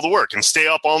and do all the work and stay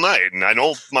up all night. And I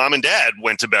know mom and dad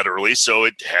went to bed early, so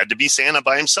it had to be Santa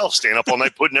by himself, staying up all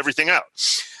night, putting everything out.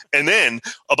 And then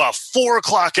about 4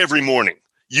 o'clock every morning,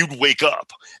 you'd wake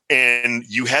up and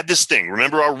you had this thing.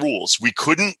 Remember our rules. We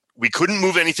couldn't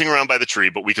move anything around by the tree,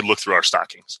 but we could look through our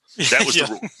stockings. That was the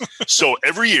rule. So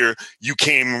every year you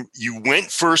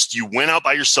went first, you went out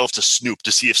by yourself to snoop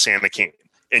to see if Santa came.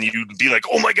 And you'd be like,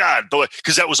 oh my God.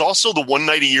 Because that was also the one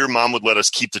night a year mom would let us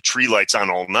keep the tree lights on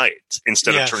all night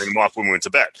instead of turning them off when we went to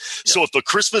bed. Yeah. So if the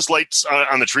Christmas lights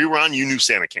on the tree were on, you knew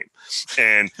Santa came.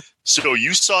 And so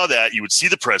you saw that, you would see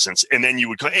the presents, and then you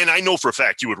would, and I know for a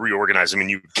fact you would reorganize them and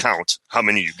you would count how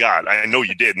many you got. I know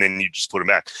you did, and then you just put them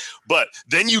back. But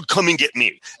then you'd come and get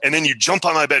me, and then you'd jump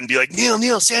on my bed and be like,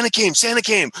 Neil, Santa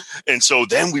came. And so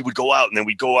then we would go out, and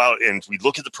we'd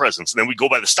look at the presents, and then we'd go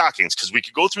by the stockings, because we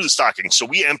could go through the stockings. So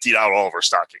we emptied out all of our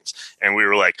stockings, and we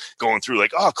were like going through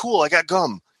like, oh, cool, I got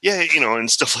gum. Yeah,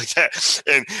 and stuff like that.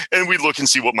 And we'd look and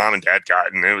see what mom and dad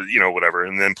got, and it was, whatever,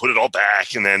 and then put it all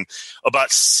back. And then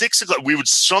about 6 o'clock, we would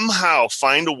somehow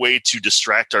find a way to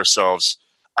distract ourselves.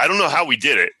 I don't know how we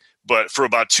did it, but for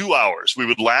about 2 hours, we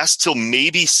would last till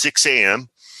maybe 6 a.m.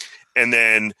 And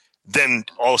then then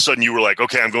all of a sudden you were like,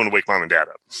 okay, I'm going to wake mom and dad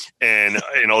up. And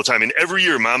all the time. And every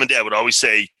year, mom and dad would always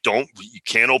say, you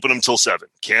can't open them till 7.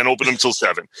 Can't open them till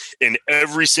 7. And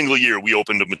every single year we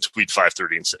opened them between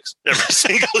 5:30 and 6.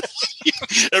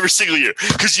 Every single year.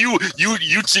 Because you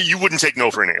wouldn't take no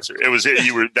for an answer.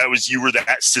 You were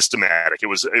that systematic. It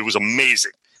was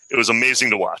amazing. It was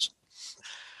amazing to watch.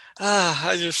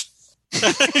 I just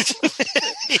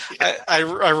I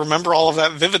remember all of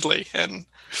that vividly, and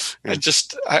I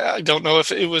don't know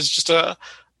if it was just a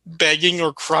begging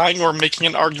or crying or making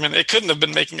an argument. It couldn't have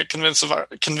been making a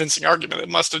convincing argument. It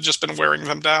must have just been wearing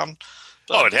them down.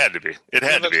 Oh, it had to be. It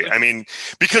had to be. I mean,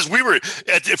 because we were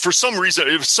for some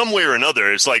reason, some way or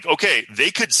another, it's like, okay,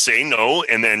 they could say no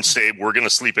and then say we're going to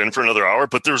sleep in for another hour,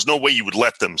 but there's no way you would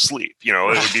let them sleep. You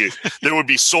know, there would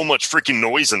be so much freaking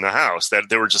noise in the house that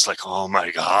they were just like, oh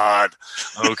my God,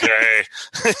 okay.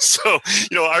 So,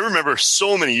 I remember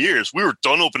so many years we were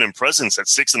done opening presents at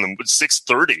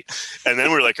 6:30, and then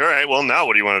we were like, all right, well, now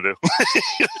what do you want to do?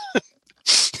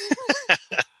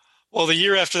 Well, the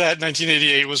year after that,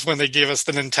 1988, was when they gave us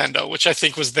the Nintendo, which I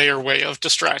think was their way of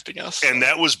distracting us. And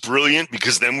that was brilliant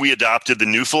because then we adopted the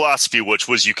new philosophy, which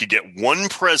was you could get one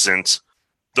present,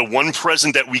 the one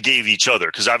present that we gave each other,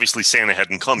 because obviously Santa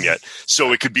hadn't come yet.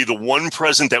 So it could be the one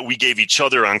present that we gave each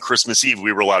other on Christmas Eve.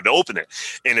 We were allowed to open it.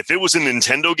 And if it was a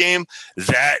Nintendo game,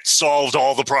 that solved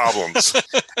all the problems.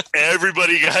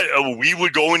 Everybody we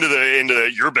would go into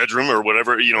your bedroom or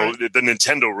whatever, the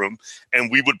Nintendo room,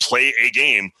 and we would play a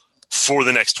game for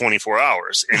the next 24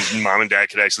 hours, and mom and dad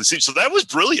could actually see. So that was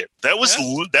brilliant. That was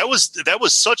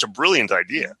such a brilliant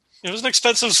idea. It was an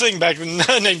expensive thing back in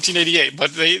 1988,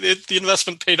 but the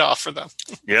investment paid off for them.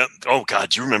 Yeah. Oh God,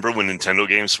 do you remember when Nintendo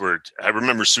games were? I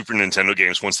remember Super Nintendo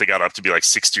games once they got up to be like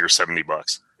 $60 or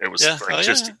 $70. It was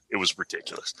it was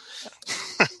ridiculous.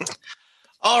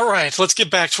 All right, let's get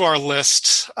back to our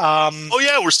list.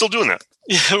 We're still doing that.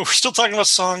 Yeah, we're still talking about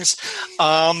songs,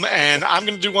 and I'm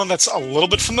going to do one that's a little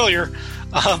bit familiar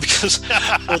because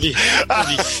for the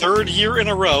third year in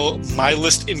a row, my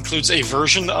list includes a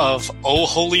version of "Oh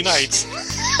Holy Night."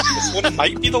 This one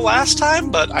might be the last time,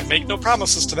 but I make no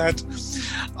promises to that.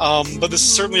 But this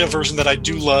is certainly a version that I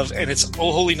do love, and it's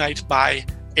 "Oh Holy Night" by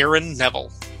Aaron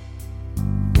Neville.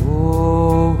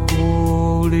 Oh,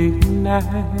 holy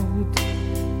night,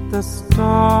 the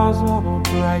stars are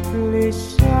brightly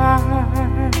shining.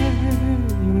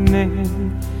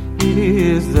 It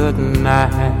is the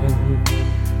night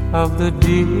of the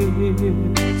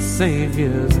dear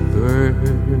Savior's birth.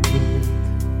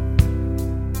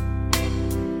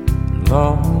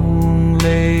 Long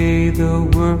lay the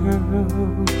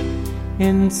world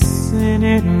in sin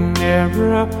and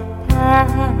error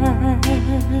pining,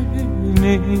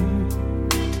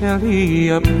 till he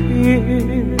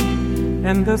appeared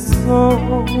and the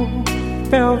soul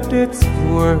felt its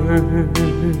worth.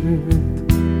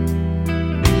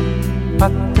 A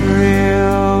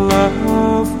thrill of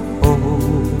hope,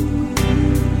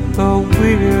 the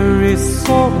weary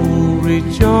soul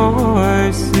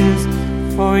rejoices,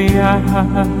 for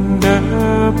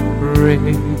yonder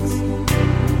breaks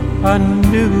a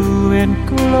new and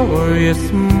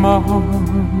glorious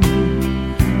morn.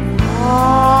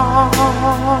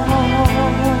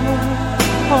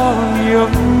 On your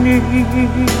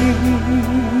knees,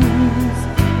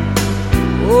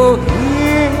 oh,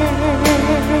 hear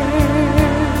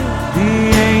the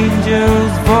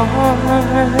angels'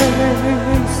 voices,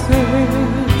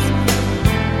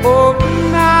 oh,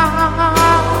 night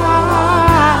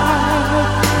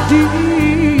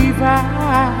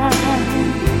divine,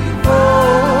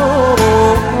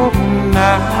 oh,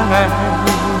 night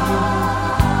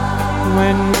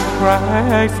when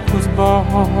Christ was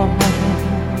born.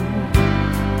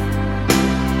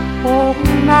 Oh,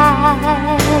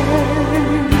 night,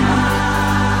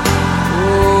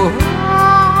 oh,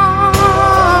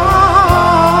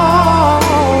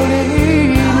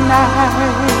 holy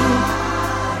night,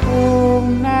 oh,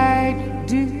 night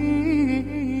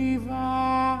divine.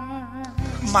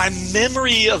 My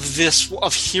memory of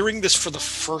hearing this for the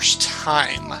first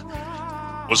time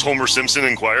was Homer Simpson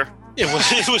in choir. It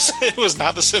was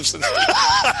not The Simpsons.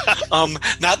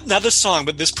 Not this song,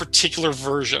 but this particular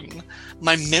version.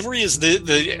 My memory is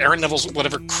the Aaron Neville's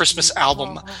whatever Christmas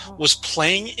album was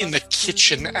playing in the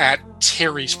kitchen at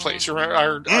Terry's place.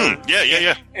 Our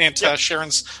Aunt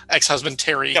Sharon's ex-husband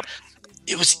Terry. Yep.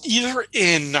 It was either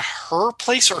in her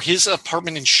place or his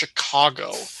apartment in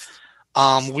Chicago.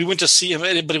 We went to see him,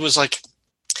 but it was like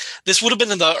this would have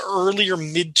been in the earlier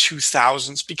mid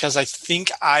 2000s because I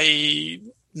think I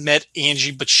met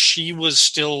Angie, but she was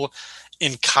still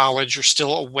in college or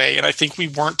still away, and I think we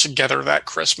weren't together that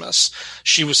Christmas.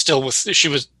 She was still with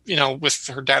with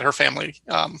her dad, her family.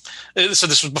 So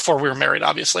this was before we were married,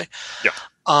 obviously. Yeah.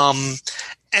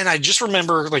 And I just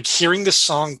remember like hearing this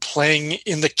song playing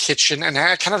in the kitchen, and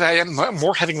I am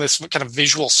more having this kind of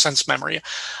visual sense memory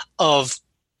of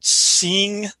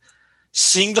seeing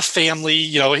the family,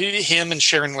 him and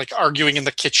Sharon like arguing in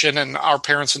the kitchen, and our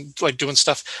parents and like doing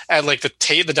stuff at like the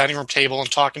dining room table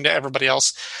and talking to everybody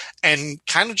else, and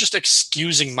kind of just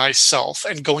excusing myself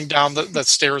and going down the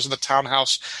stairs of the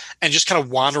townhouse and just kind of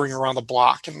wandering around the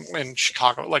block in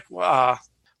Chicago, like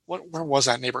where was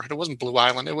that neighborhood? It wasn't Blue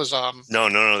Island. It was No.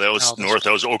 That was north.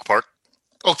 That was Oak Park.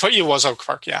 Oak Park. It was Oak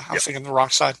Park. Yeah, I was thinking the wrong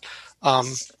side.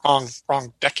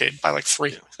 Wrong decade by like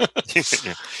 3.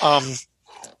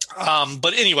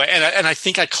 But anyway, and I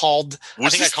think I called.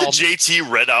 Was this the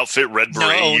JT red outfit, red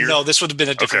beret year? No, this would have been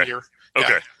a different year.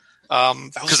 Okay. Yeah.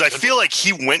 Because I feel like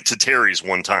he went to Terry's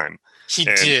one time. He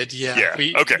did, yeah.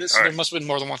 Okay. There must have been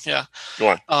more than one, yeah. Go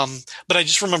on. But I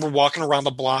just remember walking around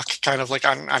the block kind of like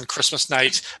on Christmas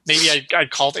night. Maybe I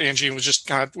called Angie and was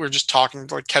just we were just talking,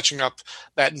 like catching up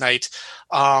that night.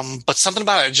 But something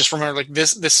about it, I just remember like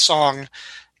this song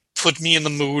put me in the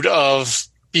mood of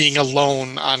being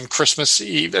alone on Christmas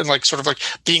Eve and like sort of like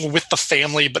being with the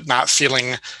family but not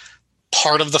feeling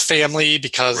part of the family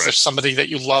because there's somebody that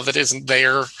you love that isn't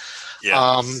there.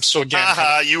 Yeah. So again,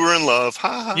 you were in love.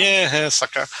 Ha. Yeah,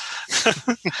 sucker.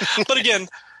 But again,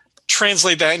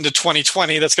 translate that into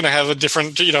 2020. That's going to have a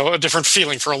different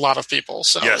feeling for a lot of people.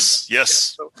 So yes.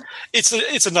 So it's a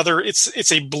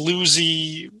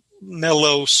bluesy,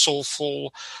 mellow,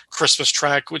 soulful Christmas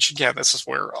track. Which again, this is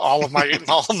where all of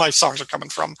my songs are coming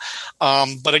from.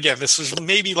 But again, this is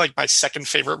maybe like my second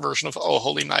favorite version of "Oh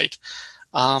Holy Night."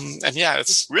 And yeah,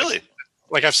 it's really.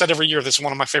 Like I've said every year, this is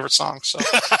one of my favorite songs. So.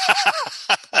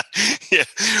 Yeah,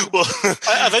 well,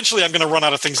 eventually I'm going to run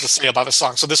out of things to say about a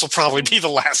song, so this will probably be the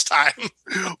last time.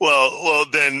 Well,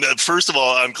 then first of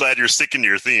all, I'm glad you're sticking to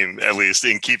your theme, at least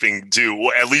in keeping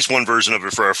to at least one version of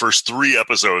it for our first 3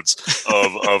 episodes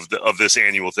of this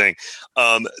annual thing.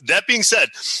 That being said,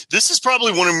 this is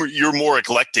probably one of your more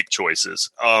eclectic choices.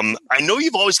 I know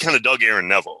you've always kind of dug Aaron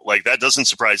Neville, like that doesn't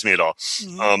surprise me at all.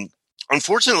 Mm-hmm.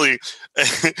 Unfortunately,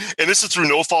 and this is through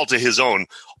no fault of his own,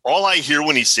 all I hear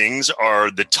when he sings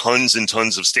are the tons and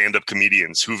tons of stand-up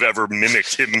comedians who've ever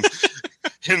mimicked him,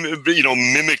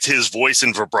 mimicked his voice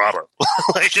in vibrato.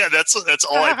 Like, yeah, that's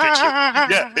all I picture.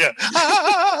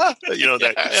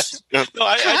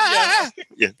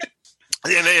 Yeah.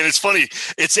 And it's funny.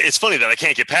 It's funny that I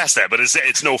can't get past that, but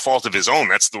it's no fault of his own.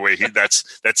 That's the way that's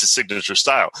his signature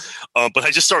style. But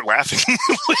I just start laughing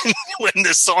when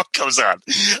this song comes on.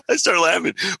 I start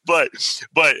laughing, but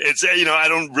it's I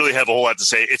don't really have a whole lot to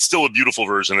say. It's still a beautiful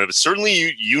version of it.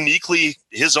 Certainly uniquely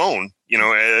his own.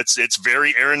 It's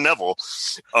very Aaron Neville.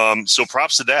 So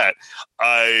props to that.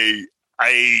 I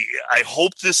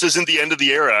hope this isn't the end of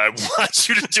the era. I want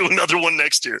you to do another one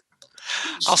next year.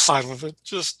 I'll sign with it.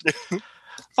 Just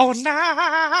oh nah.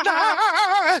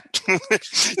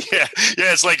 yeah.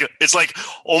 It's like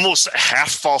almost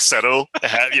half falsetto.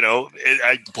 It's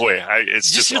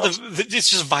just awesome. It's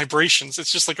just vibrations.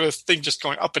 It's just like a thing just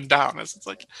going up and down. It's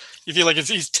like you feel like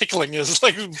he's tickling his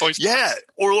like voice. Yeah,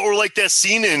 or like that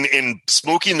scene in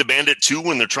Smokey and the Bandit 2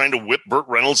 when they're trying to whip Burt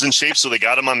Reynolds in shape, so they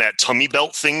got him on that tummy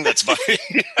belt thing. That's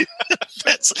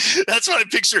that's what I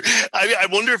picture. I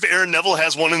wonder if Aaron Neville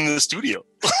has one in the studio.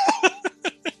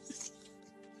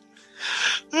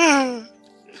 All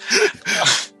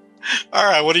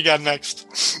right, what do you got next?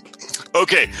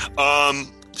 Okay,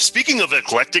 speaking of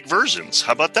eclectic versions,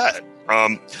 how about that?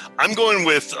 I'm going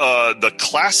with the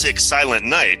classic Silent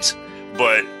Night,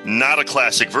 but not a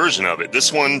classic version of it.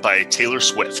 This one by Taylor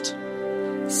Swift.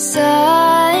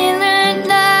 Silent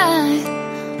night,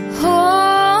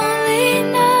 holy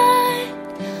night,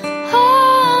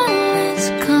 all is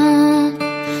calm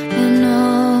and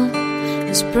all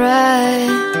is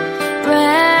bright.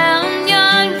 Round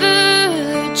yon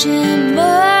virgin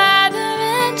mother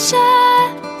and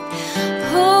child,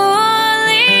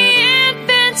 holy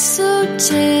infant so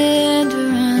tender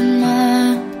and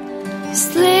mild,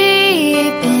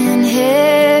 sleep in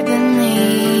heavenly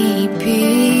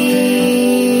peace.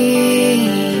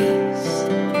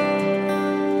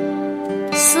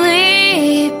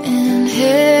 Sleep in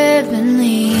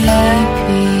heavenly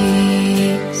peace.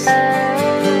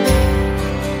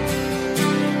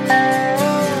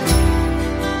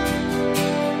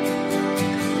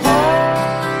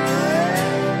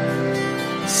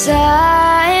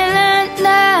 Silent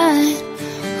night,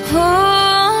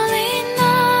 holy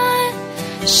night,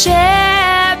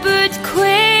 shepherds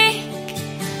quake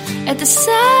at the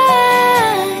side.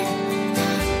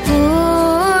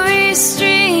 Glory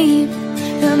stream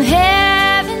from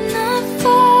heaven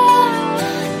afar.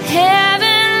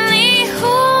 Heavenly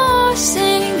hosts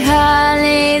sing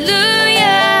hallelujah.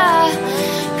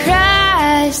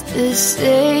 Christ the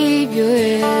Savior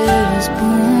is born.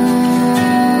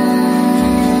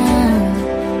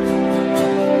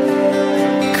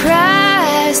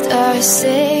 Christ our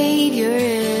Savior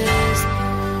is born.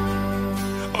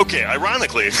 Okay,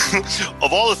 ironically,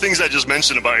 of all the things I just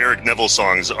mentioned about Eric Neville's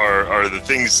songs are the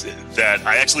things that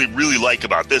I actually really like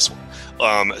about this one.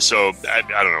 So I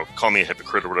don't know, call me a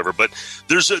hypocrite or whatever, but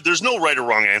there's no right or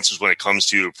wrong answers when it comes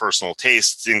to personal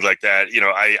taste, things like that. You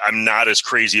know, I'm not as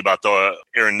crazy about the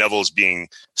Aaron Neville's being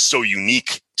so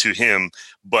unique to him,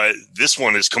 but this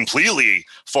one is completely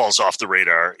falls off the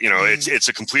radar. You know, it's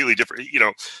a completely different, you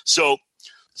know, so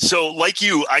like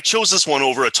you, I chose this one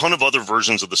over a ton of other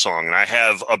versions of the song, and I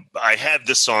have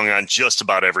this song on just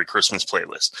about every Christmas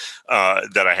playlist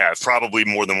that I have, probably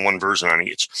more than one version on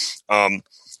each. And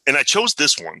I chose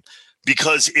this one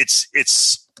because it's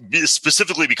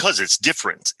specifically because it's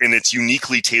different and it's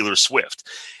uniquely Taylor Swift.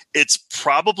 It's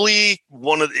probably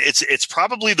it's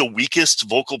probably the weakest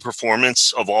vocal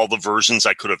performance of all the versions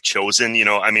I could have chosen. You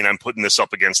know, I mean, I'm putting this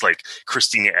up against like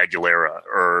Christina Aguilera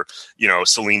or, you know,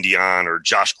 Celine Dion or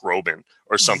Josh Groban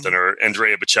or something, or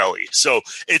Andrea Bocelli. So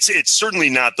it's certainly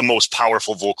not the most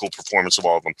powerful vocal performance of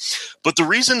all of them. But the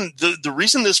reason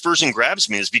this version grabs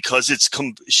me is because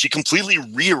she completely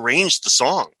rearranged the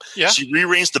song. Yeah. She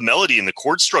rearranged the melody and the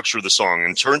chord structure of the song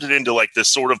and turned it into like this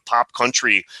sort of pop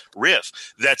country riff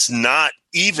that's not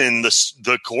even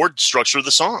the chord structure of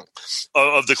the song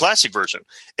of the classic version.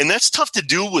 And that's tough to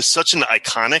do with such an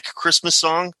iconic Christmas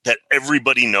song that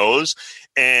everybody knows.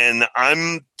 And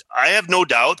I have no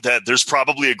doubt that there's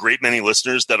probably a great many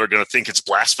listeners that are going to think it's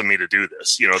blasphemy to do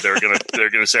this. You know, they're going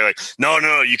to say like,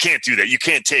 no, you can't do that. You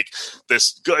can't take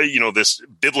this, you know, this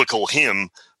biblical hymn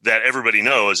that everybody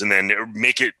knows and then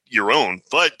make it your own.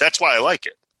 But that's why I like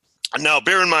it. Now,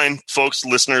 bear in mind, folks,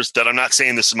 listeners, that I'm not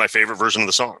saying this is my favorite version of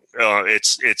the song.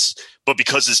 But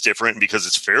because it's different, because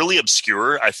it's fairly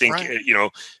obscure, I think, right. You know,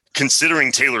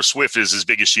 considering Taylor Swift is as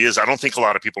big as she is, I don't think a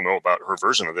lot of people know about her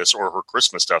version of this or her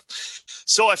Christmas stuff.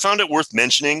 So I found it worth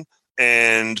mentioning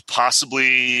and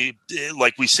possibly,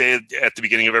 like we say at the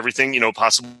beginning of everything, you know,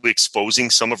 possibly exposing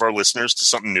some of our listeners to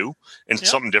something new and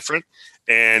something different.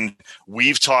 And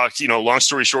we've talked, you know, long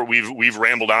story short, we've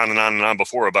rambled on and on and on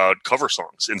before about cover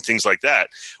songs and things like that.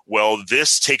 Well,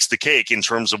 this takes the cake in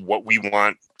terms of what we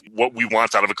want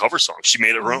out of a cover song. She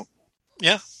made it her own.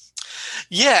 Yeah.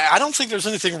 Yeah, I don't think there's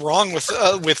anything wrong with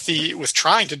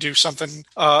trying to do something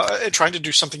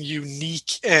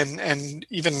unique and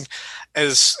even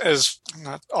as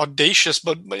not audacious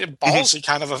but ballsy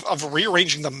kind of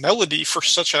rearranging the melody for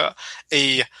such a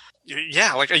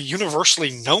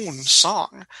universally known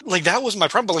song. Like that was my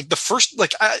problem. But like the first,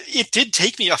 it did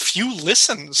take me a few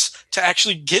listens to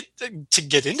actually get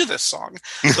into this song.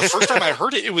 The first time I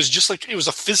heard it, it was just like it was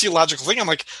a physiological thing. I'm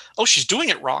like, oh, she's doing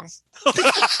it wrong.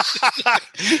 I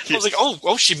was like,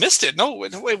 oh, she missed it. No,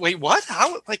 wait, what?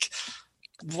 How? Like,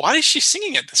 why is she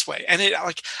singing it this way? And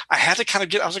I had to kind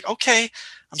of I was like, okay,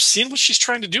 I'm seeing what she's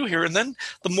trying to do here. And then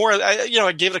the more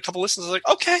I gave it a couple listens, I was like,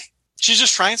 okay, she's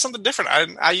just trying something different.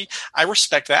 I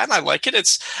respect that and I like it.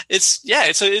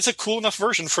 It's a cool enough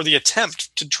version for the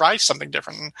attempt to try something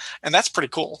different, and that's pretty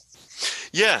cool.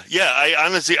 Yeah. I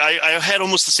honestly, I had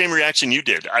almost the same reaction you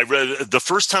did. I read the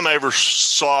first time I ever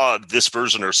saw this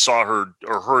version or saw her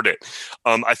or heard it.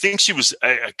 I think she was,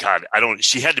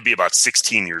 she had to be about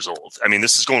 16 years old. I mean,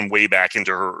 this is going way back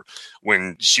into her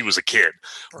when she was a kid,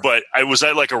 right. But I was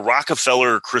at like a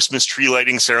Rockefeller Christmas tree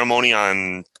lighting ceremony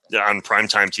on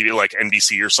primetime TV, like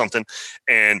NBC or something.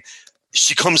 And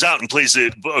she comes out and plays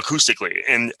it acoustically.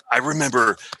 And I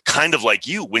remember kind of like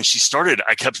you, when she started,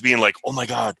 I kept being like, oh my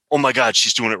God,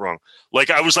 she's doing it wrong. Like,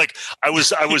 I was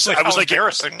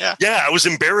embarrassing. Yeah. I was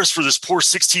embarrassed for this poor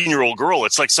 16-year-old girl.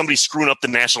 It's like somebody screwing up the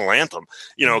national anthem,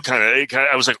 you know, kind of,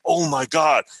 I was like, oh my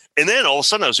God. And then all of a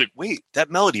sudden I was like, wait,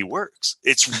 that melody works.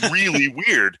 It's really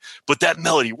weird, but that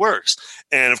melody works.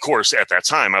 And of course, at that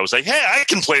time I was like, hey, I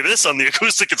can play this on the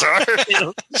acoustic guitar. You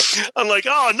know? I'm like,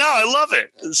 oh no, I love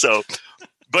it. So,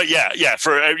 but yeah,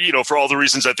 for all the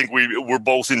reasons I think we're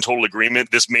both in total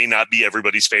agreement. This may not be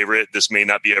everybody's favorite. It's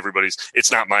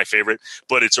not my favorite,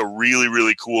 but it's a really,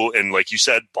 really cool and, like you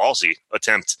said, ballsy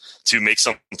attempt to make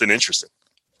something interesting.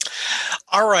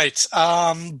 All right.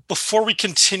 Before we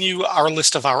continue our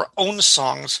list of our own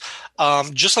songs,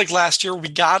 just like last year, we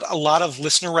got a lot of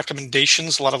listener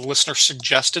recommendations, a lot of listener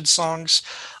suggested songs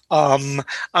I'm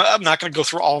not going to go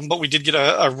through all of them, but we did get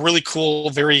a really cool,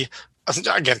 very,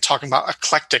 again, talking about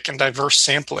eclectic and diverse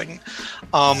sampling.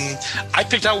 I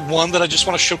picked out one that I just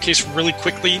want to showcase really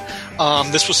quickly.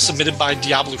 This was submitted by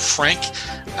Diablo Frank,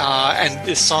 and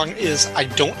this song is I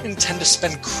Don't Intend to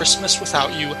Spend Christmas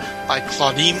Without You by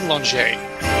Claudine Longet.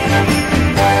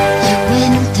 You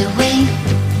went away,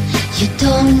 you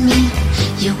told me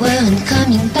you weren't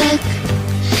coming back.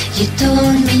 You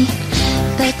told me,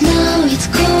 but now it's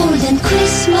cold and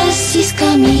Christmas is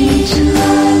coming too.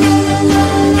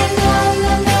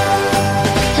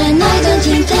 And I don't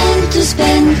intend to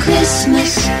spend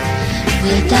Christmas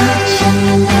without you.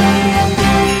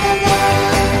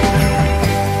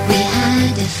 We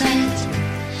had a fight.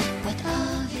 What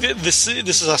of it? This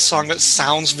is a song that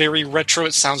sounds very retro.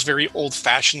 It sounds very old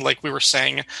fashioned, like we were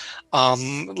saying.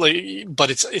 But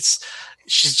it's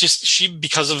she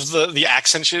because of the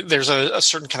accent, there's a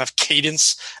certain kind of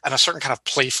cadence and a certain kind of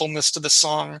playfulness to the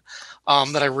song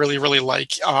that I really, really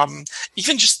like.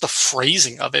 Even just the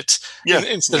phrasing of it,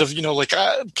 instead of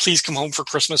please come home for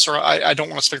Christmas, or I don't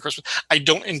want to spend Christmas. I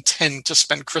don't intend to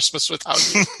spend Christmas without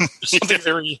you. Something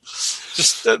very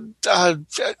just I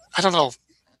don't know,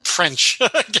 French.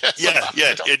 I guess.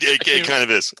 It kind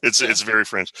of is. It's very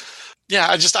French. Yeah,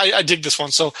 I dig this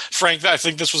one. So, Frank, I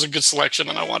think this was a good selection,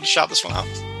 and I wanted to shout this one out.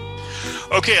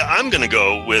 Okay, I'm going to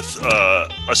go with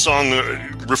a song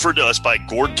referred to us by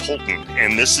Gord Tolton,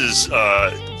 and this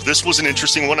was an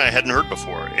interesting one I hadn't heard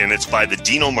before, and it's by the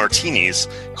Dino Martinis,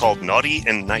 called Naughty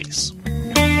and Nice.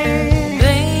 Baby,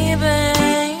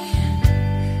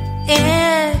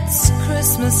 it's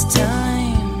Christmas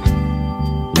time.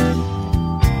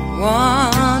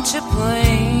 Won't you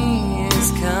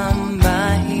please come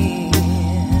by here?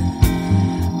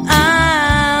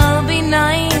 I'll be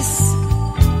nice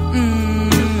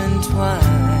and twice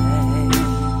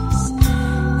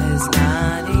as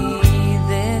naughty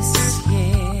this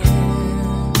year.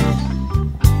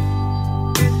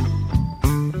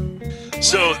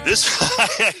 So this,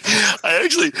 I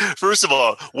actually, first of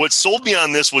all, what sold me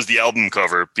on this was the album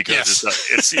cover, because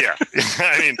it's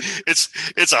I mean,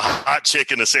 it's a hot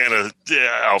chick in a Santa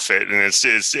outfit, and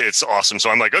it's awesome. So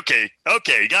I'm like, okay,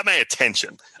 you got my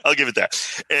attention. I'll give it that.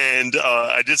 And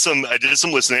I did some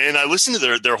listening, and I listened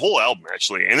to their whole album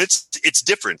actually, and it's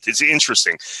different. It's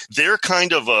interesting. They're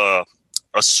kind of a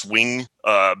swing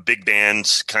big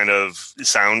band kind of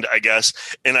sound, I guess.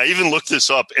 And I even looked this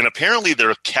up, and apparently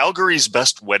they're Calgary's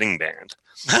best wedding band.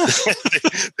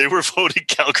 They were voted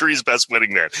Calgary's best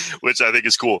wedding band, which I think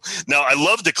is cool. Now, I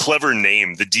love the clever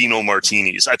name, the Dino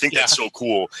Martinis. I think that's so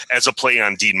cool, as a play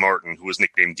on Dean Martin, who was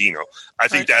nicknamed Dino. I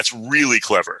think that's really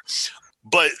clever.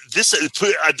 But this,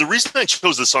 the reason I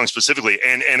chose this song specifically,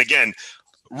 and again,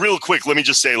 real quick, let me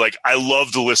just say, like, I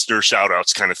love the listener shout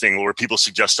outs kind of thing, where people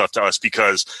suggest stuff to us,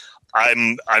 because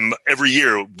I'm every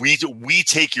year we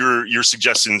take your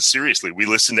suggestions seriously. We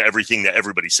listen to everything that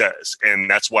everybody says, and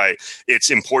that's why it's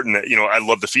important that, I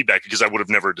love the feedback, because I would have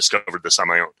never discovered this on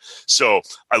my own. So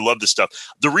I love this stuff.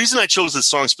 The reason I chose this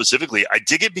song specifically, I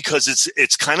dig it because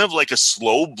it's kind of like a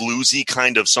slow bluesy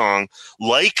kind of song,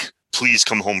 like Please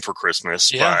Come Home for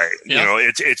Christmas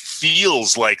it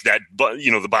feels like that, but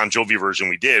the Bon Jovi version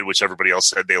we did, which everybody else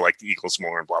said they liked the Eagles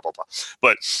more and blah blah blah,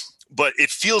 but it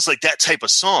feels like that type of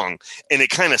song, and it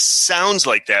kind of sounds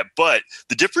like that. But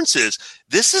the difference is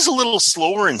this is a little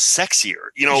slower and sexier.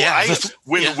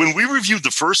 When we reviewed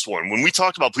the first one, when we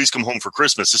talked about Please Come Home for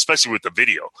Christmas, especially with the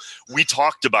video, we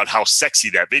talked about how sexy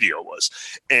that video was.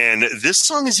 And this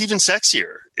song is even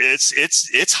sexier.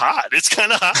 It's hot. It's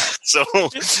kind of hot.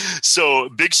 So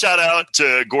big shout out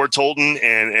to Gord Tolton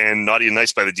and Naughty and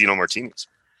Nice by the Dino Martinis.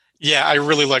 Yeah, I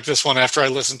really like this one after I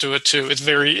listened to it too.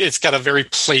 It's got a very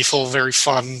playful, very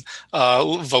fun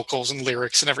vocals and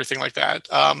lyrics and everything like that.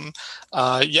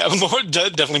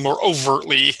 Definitely more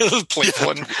overtly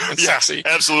playful and sexy.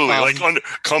 Absolutely.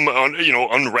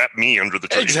 Unwrap me under the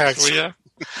tree. Exactly. Yeah.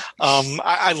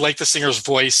 I like the singer's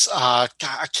voice. I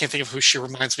can't think of who she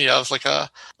reminds me of, like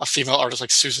a female artist like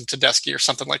Susan Tedeschi or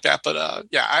something like that. But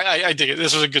I dig it.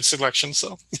 This was a good selection.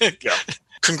 So yeah.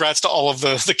 Congrats to all of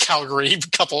the Calgary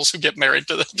couples who get married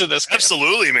to this.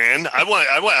 Absolutely, man.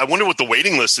 I wonder what the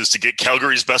waiting list is to get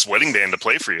Calgary's best wedding band to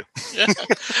play for you. Yeah.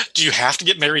 Do you have to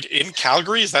get married in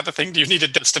Calgary? Is that the thing? Do you need a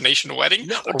destination wedding?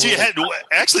 No, do you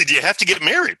have to get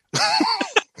married?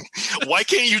 Why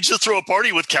can't you just throw a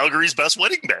party with Calgary's best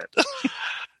wedding band?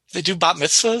 They do bat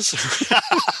mitzvahs,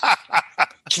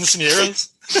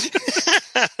 quinceañeras.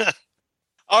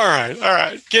 All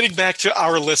right. Getting back to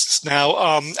our lists now,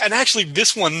 and actually,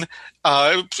 this one,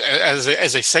 as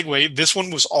a segue, this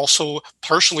one was also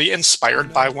partially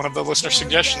inspired by one of the listener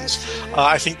suggestions.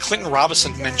 I think Clinton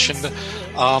Robinson mentioned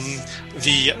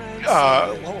the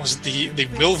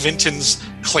Will Vinton's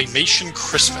Claymation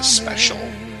Christmas special,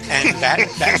 and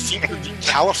that featured the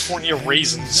California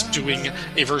Raisins doing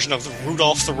a version of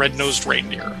Rudolph the Red-Nosed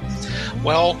Reindeer.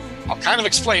 Well, I'll kind of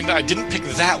explain that I didn't pick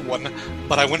that one,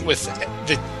 but I went with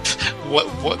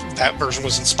what that version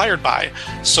was inspired by.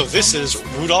 So this is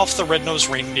Rudolph the Red-Nosed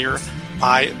Reindeer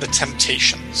by The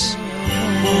Temptations.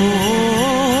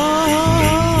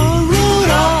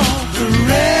 Rudolph the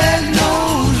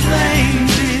red-nosed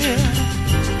reindeer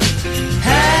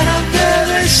had a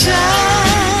very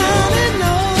shiny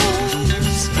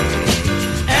nose,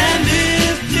 and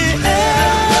if you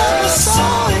ever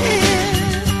saw it,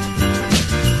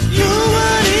 you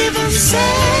would even say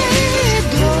it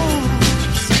glows.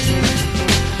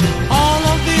 All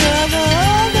of the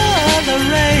other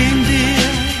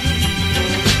reindeer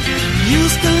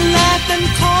used to laugh and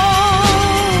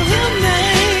call him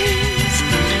names.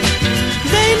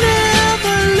 They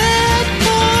never let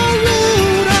poor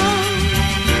Rudolph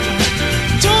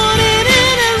join in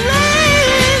any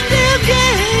reindeer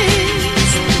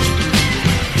games.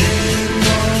 Then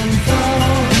one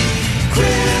fall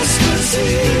Christmas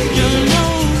Eve, you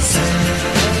know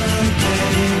Santa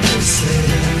came to say,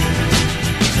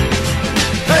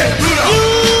 "Hey Rudolph,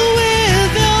 you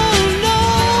with your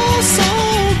nose so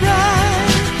bright,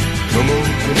 come on,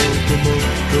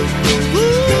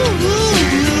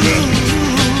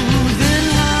 then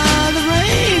how the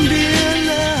reindeer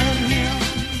love him."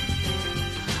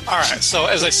 All right, so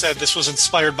as I said, this was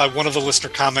inspired by one of the listener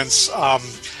comments.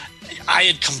 I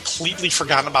had completely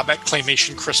forgotten about that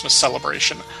Claymation Christmas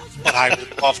celebration, but I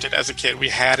loved it as a kid. We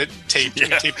had it taped. Yeah.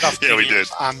 We taped off Yeah, we DVD.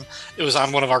 did. It was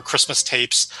on one of our Christmas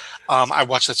tapes. I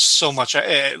watched it so much.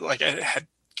 I had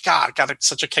got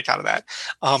such a kick out of that.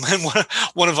 And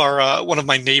one of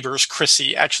my neighbors,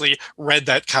 Chrissy, actually read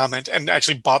that comment and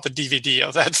actually bought the DVD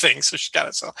of that thing. So she got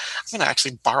it. So I'm going to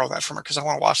actually borrow that from her because I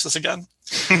want to watch this again.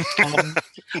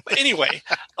 But anyway,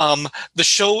 the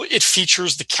show, it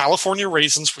features the California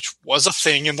Raisins, which was a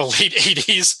thing in the late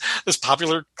 80s, this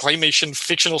popular claymation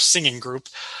fictional singing group.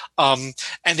 And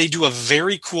they do a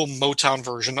very cool Motown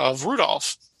version of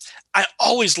Rudolph. I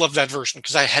always loved that version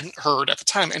because I hadn't heard at the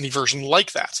time any version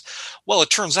like that. Well, it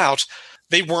turns out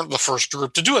they weren't the first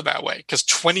group to do it that way, because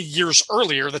 20 years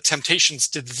earlier, the Temptations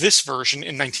did this version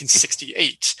in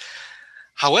 1968.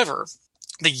 However,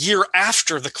 the year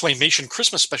after the Claymation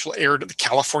Christmas special aired, the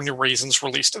California Raisins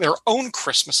released their own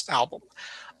Christmas album.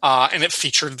 And it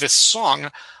featured this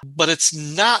song, but it's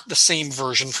not the same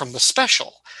version from the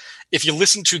special. If you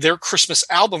listen to their Christmas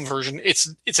album version, it's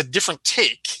a different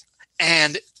take.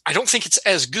 And I don't think it's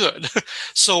as good.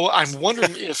 So I'm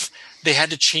wondering if they had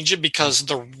to change it because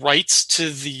the rights to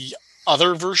the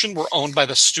other version were owned by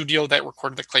the studio that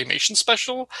recorded the Claymation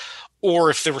special,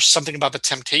 or if there was something about the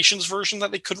Temptations version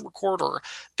that they couldn't record, or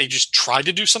they just tried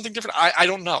to do something different. I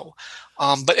don't know.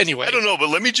 But anyway. I don't know, but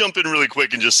let me jump in really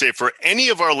quick and just say, for any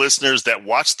of our listeners that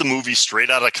watched the movie Straight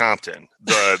Outta Compton,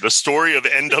 the story of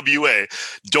NWA,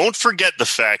 don't forget the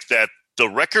fact that the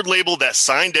record label that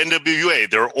signed NWA,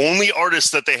 their only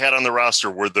artists that they had on the roster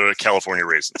were the California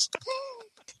Raisins.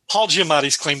 Paul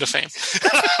Giamatti's claim to fame.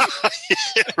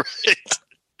 Yeah, right.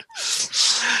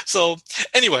 So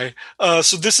anyway,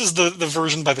 so this is the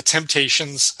version by the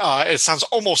Temptations. It sounds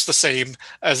almost the same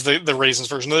as the Raisins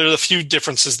version. There's a few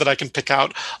differences that I can pick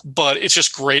out, but it's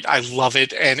just great. I love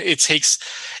it. And it takes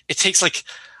like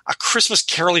a Christmas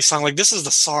caroly song. Like, this is the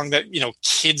song that,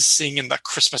 kids sing in the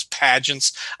Christmas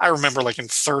pageants. I remember like in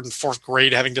 3rd and 4th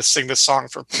grade having to sing this song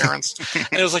for parents.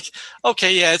 And it was like,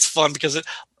 okay, yeah, it's fun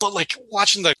but like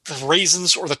watching the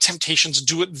Raisins or the Temptations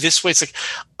do it this way, it's like,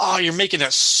 oh, you're making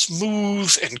it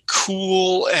smooth and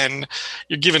cool, and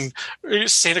you're giving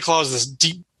Santa Claus this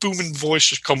deep booming voice,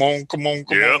 just come on,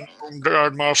 dad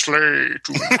my sleigh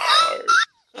tonight.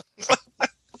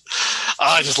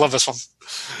 I just love this one.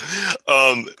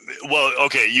 Well,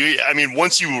 okay.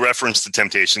 Once you referenced the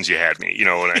Temptations, you had me,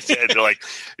 and I said, like,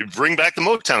 bring back the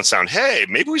Motown sound. Hey,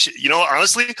 maybe we should,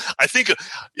 honestly, I think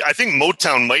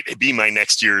Motown might be my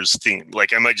next year's theme.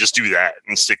 Like, I might just do that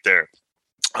and stick there.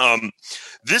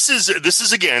 This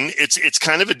is again, it's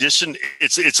kind of addition.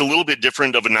 It's a little bit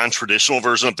different of a non-traditional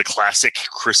version of the classic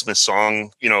Christmas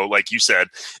song. Like you said,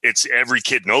 it's every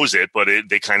kid knows it, but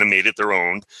they kind of made it their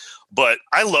own. But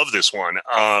I love this one.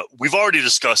 We've already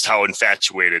discussed how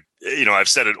infatuated, I've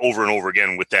said it over and over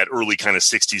again with that early kind of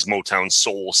 60s Motown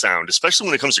soul sound, especially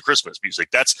when it comes to Christmas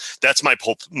music. That's my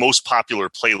most popular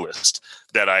playlist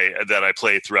that I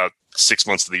play throughout 6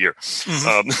 months of the year.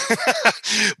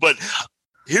 Mm-hmm. But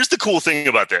here's the cool thing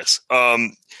about this.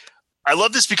 I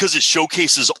love this because it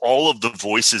showcases all of the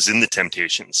voices in the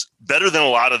Temptations better than a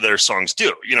lot of their songs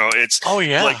do. It's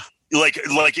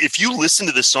like if you listen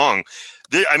to this song,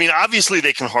 obviously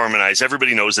they can harmonize.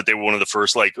 Everybody knows that they were one of the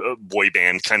first boy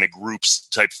band kind of groups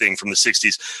type thing from the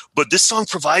 60s. But this song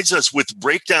provides us with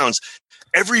breakdowns.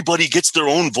 Everybody gets their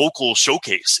own vocal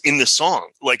showcase in the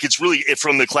song. Like, it's really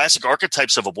from the classic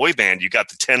archetypes of a boy band. You got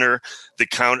the tenor, the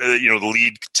the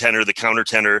lead tenor, the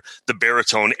countertenor, the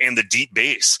baritone, and the deep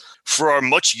bass. For our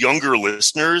much younger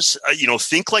listeners,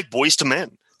 think like Boyz II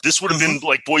Men. This would have been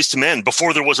like Boyz II Men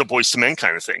before there was a Boyz II Men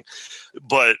kind of thing.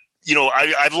 But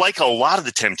I like a lot of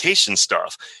the Temptation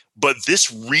stuff, but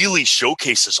this really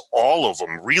showcases all of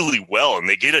them really well, and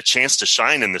they get a chance to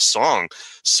shine in this song.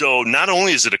 So not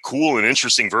only is it a cool and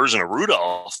interesting version of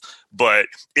Rudolph, but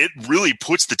it really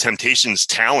puts the Temptations'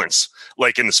 talents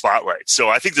in the spotlight. So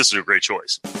I think this is a great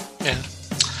choice. Yeah.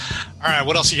 All right,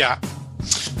 what else you got?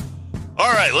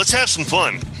 All right, let's have some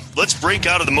fun. Let's break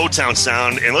out of the Motown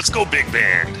sound and let's go big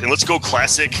band and let's go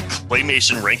classic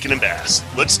claymation Rankin and Bass.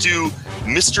 Let's do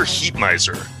Mr. Heat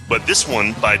Miser, but this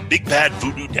one by Big Bad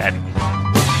Voodoo Daddy.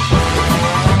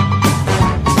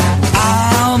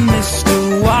 I'll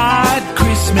Mr. White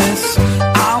Christmas,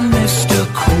 I'll Mr.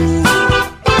 Cool,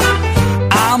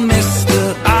 I'll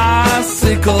Mr.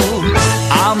 Icicle,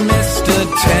 I'll Mr.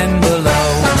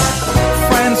 Tenderloin.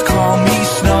 Friends call me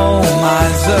Snow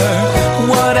Miser.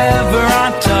 Whatever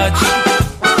I touch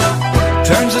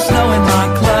turns to snow in my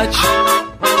clutch.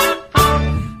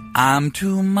 I'm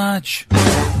too much.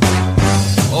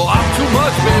 Oh, I'm too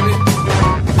much, baby.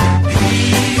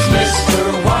 He's Mr.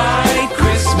 White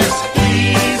Christmas.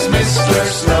 He's Mr.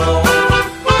 Snow.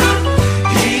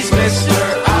 He's Mr.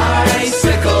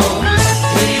 Icicle.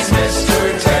 He's Mr.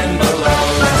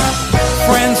 Tenderloin.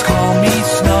 Friends call me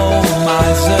Snow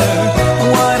Miser.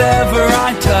 Whatever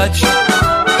I touch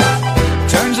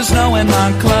turns to snow in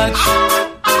my clutch.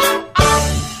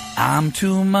 I'm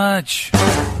too much.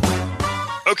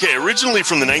 Okay, originally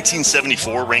from the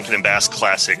 1974 Rankin and Bass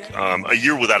classic, A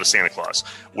Year Without a Santa Claus,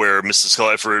 where Mrs.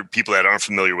 Claus, for people that aren't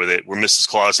familiar with it, where Mrs.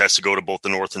 Claus has to go to both the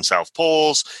North and South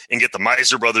Poles and get the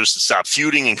Miser brothers to stop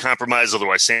feuding and compromise,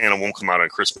 otherwise Santa won't come out on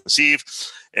Christmas Eve.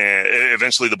 And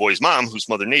eventually the boy's mom, who's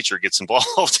Mother Nature, gets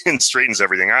involved and straightens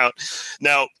everything out.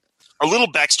 Now, a little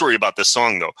backstory about this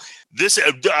song, though.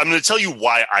 I'm going to tell you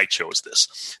why I chose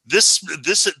this. This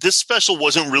special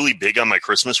wasn't really big on my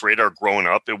Christmas radar growing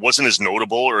up. It wasn't as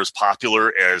notable or as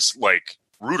popular as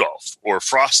Rudolph or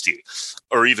Frosty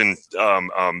or even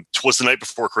 'Twas the Night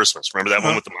Before Christmas. Remember that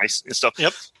one with the mice and stuff?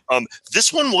 Yep.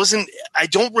 This one wasn't. I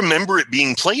don't remember it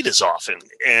being played as often,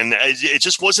 and it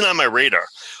just wasn't on my radar.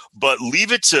 But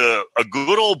leave it to a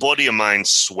good old buddy of mine,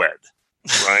 Swed.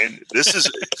 Right?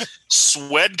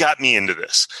 Swed got me into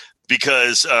this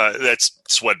because that's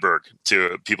Swedberg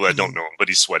to people that don't know him, but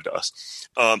he's Swed to us.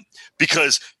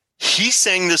 Because he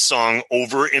sang this song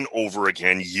over and over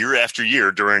again, year after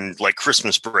year during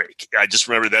Christmas break. I just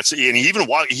remember and he even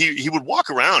he would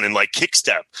walk around and kick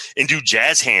step and do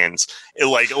jazz hands,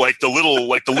 like the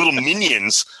little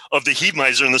minions of the Heat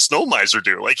Miser and the Snow Miser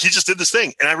do. He just did this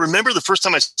thing, and I remember the first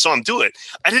time I saw him do it,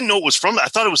 I didn't know it was from. I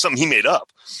thought it was something he made up.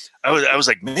 I was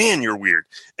like, man, you're weird.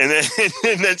 And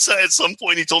then at some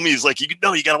point he told me, he's like, you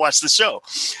got to watch the show.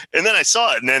 And then I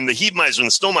saw it. And then the Heat Miser and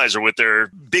the Snow Miser with their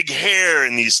big hair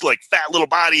and these fat little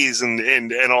bodies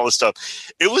and all this stuff.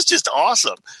 It was just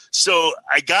awesome. So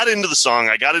I got into the song.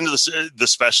 I got into the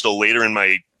special later in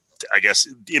my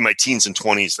teens and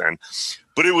 20s then.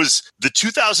 But it was the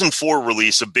 2004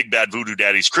 release of Big Bad Voodoo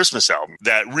Daddy's Christmas album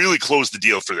that really closed the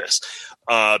deal for this.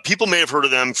 People may have heard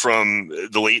of them from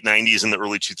the late 90s and the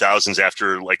early 2000s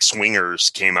after Swingers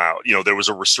came out. There was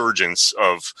a resurgence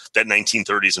of that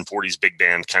 1930s and 40s big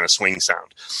band kind of swing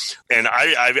sound. And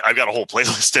I've got a whole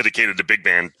playlist dedicated to big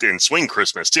band and swing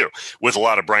Christmas too, with a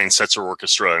lot of Brian Setzer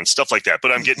Orchestra and stuff like that.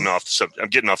 But I'm getting off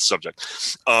the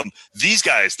subject. These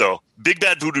guys, though, Big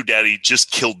Bad Voodoo Daddy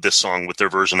just killed this song with their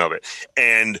version of it.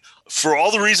 And for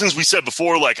all the reasons we said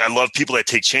before, I love people that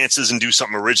take chances and do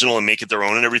something original and make it their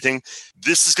own and everything.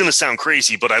 This is going to sound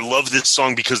crazy, but I love this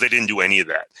song because they didn't do any of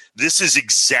that. This is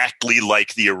exactly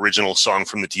like the original song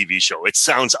from the TV show. It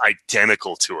sounds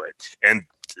identical to it. And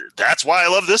that's why I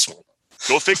love this one.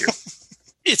 Go figure.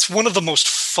 it's one of the most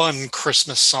fun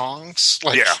Christmas songs,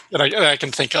 like Yeah. that I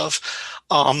can think of.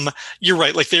 You're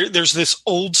right. Like there's this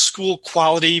old school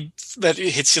quality that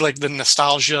hits you, like the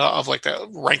nostalgia of like the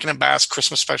Rankin and Bass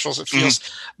Christmas specials. It feels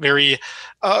very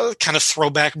kind of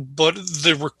throwback, but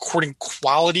the recording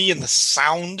quality and the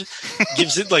sound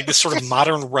gives it like this sort of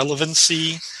modern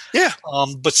relevancy. Yeah.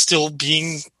 But still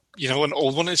being, an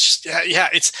old one. It's just,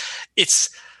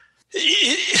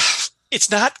 it's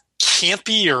not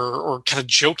campy or kind of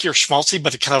jokey or schmaltzy,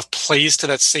 but it kind of plays to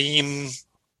that same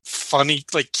funny,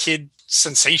 like, kid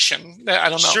sensation. I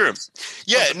don't know. Sure.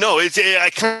 Yeah, no, I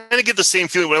kind of get the same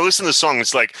feeling when I listen to the song.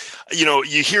 It's like,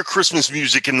 you hear Christmas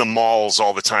music in the malls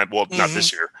all the time. Well, not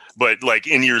this year, but like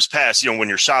in years past, when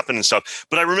you're shopping and stuff.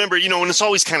 But I remember, when it's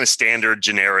always kind of standard,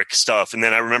 generic stuff. And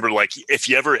then I remember, like, if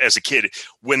you ever, as a kid,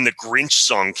 when the Grinch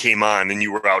song came on and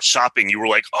you were out shopping, you were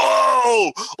like,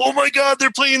 oh my God,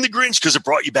 they're playing the Grinch, because it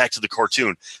brought you back to the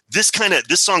cartoon. This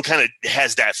song kind of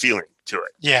has that feeling to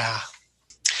it.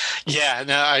 Yeah,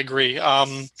 no, I agree.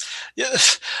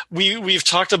 We've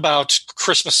talked about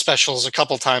Christmas specials a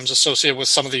couple times associated with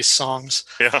some of these songs.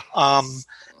 Yeah.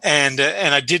 And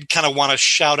I did kind of want to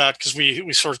shout out, because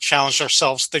we sort of challenged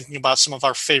ourselves thinking about some of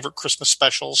our favorite Christmas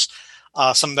specials,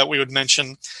 some that we would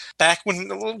mention. Back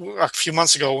a few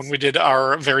months ago, when we did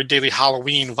our Very Daily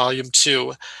Halloween Volume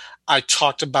 2, I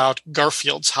talked about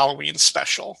Garfield's Halloween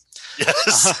special.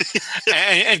 Yes.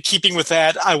 And keeping with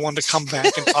that, I wanted to come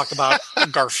back and talk about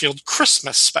Garfield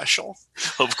Christmas special.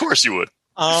 Of course you would.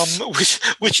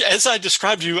 Which, as I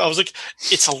described to you, I was like,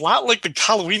 it's a lot like the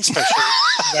Halloween special.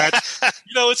 That,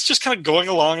 it's just kind of going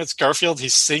along. It's Garfield.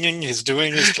 He's singing. He's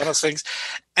doing his kind of things.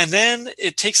 And then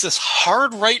it takes this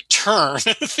hard right turn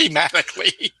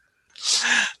thematically.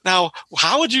 Now,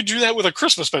 how would you do that with a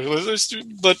Christmas special?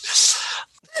 But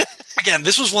again,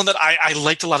 this was one that I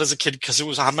liked a lot as a kid because it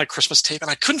was on my Christmas tape, and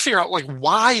I couldn't figure out, like,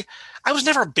 why. I was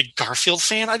never a big Garfield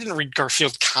fan. I didn't read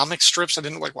Garfield comic strips. I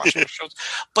didn't like watching the shows,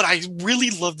 but I really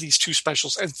loved these two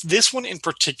specials. And this one in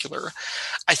particular,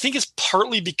 I think is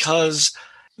partly because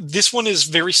this one is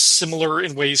very similar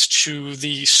in ways to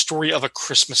the story of A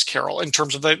Christmas Carol, in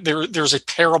terms of there's a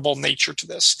parable nature to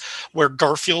this, where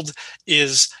Garfield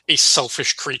is a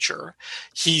selfish creature.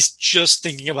 He's just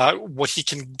thinking about what he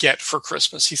can get for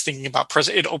Christmas. He's thinking about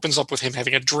present. It opens up with him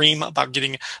having a dream about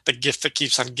getting the gift that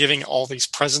keeps on giving, all these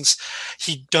presents.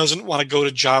 He doesn't want to go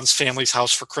to John's family's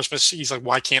house for Christmas. He's like,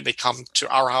 why can't they come to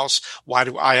our house? Why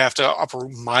do I have to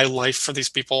uproot my life for these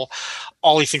people?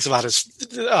 All he thinks about is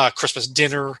Christmas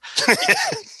dinner.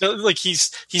 Like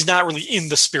he's not really in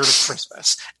the spirit of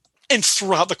Christmas. And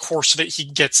throughout the course of it, he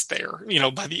gets there.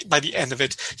 By the end of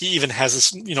it, he even has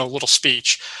this little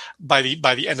speech by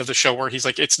the end of the show where he's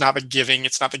like, "It's not the giving,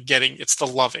 it's not the getting, it's the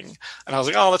loving." And I was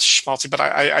like, "Oh, that's schmaltzy," but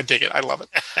I dig it. I love it.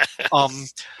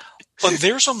 But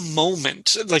there's a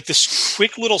moment, like this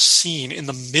quick little scene in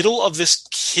the middle of this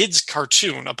kid's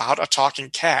cartoon about a talking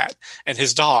cat and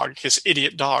his dog, his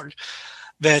idiot dog,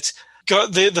 that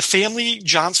the family,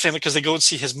 John's family, because they go and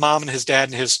see his mom and his dad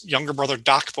and his younger brother,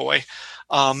 Doc Boy,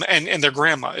 and their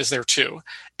grandma is there too.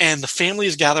 And the family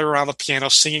is gathered around the piano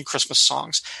singing Christmas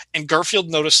songs. And Garfield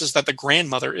notices that the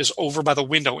grandmother is over by the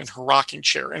window in her rocking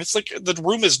chair. And it's like the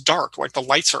room is dark, like the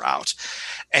lights are out.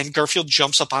 And Garfield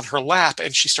jumps up on her lap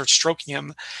and she starts stroking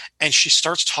him. And she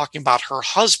starts talking about her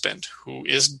husband, who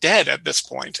is dead at this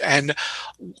point. And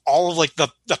all of like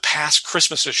the past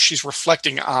Christmases, she's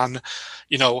reflecting on,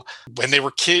 when they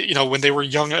were when they were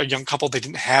young, a young couple, they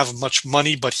didn't have much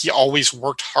money, but he always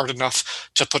worked hard enough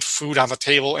to put food on the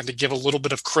table and to give a little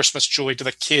bit of Christmas joy to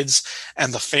the kids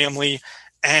and the family.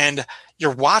 And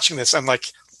you're watching this, and like,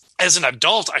 as an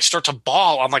adult, I start to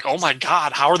bawl. I'm like, oh my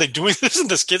God, how are they doing this in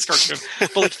this kid's cartoon?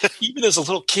 But like, even as a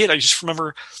little kid, I just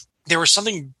remember there was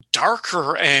something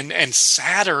darker and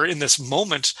sadder in this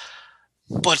moment,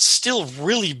 but still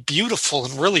really beautiful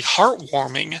and really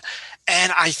heartwarming.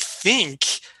 And I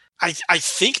think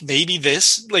maybe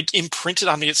this like imprinted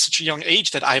on me at such a young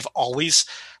age that I've always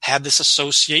had this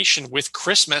association with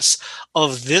Christmas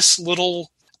of this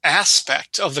little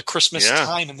aspect of the Christmas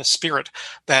time and the spirit,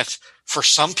 that for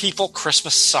some people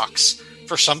Christmas sucks.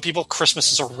 For some people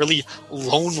Christmas is a really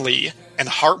lonely and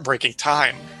heartbreaking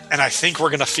time. And I think we're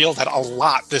going to feel that a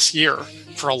lot this year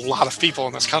for a lot of people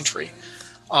in this country.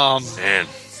 Man.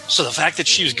 So the fact that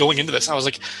she was going into this, I was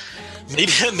like,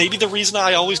 maybe the reason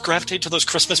I always gravitate to those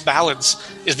Christmas ballads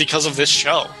is because of this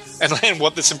show and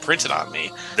what this imprinted on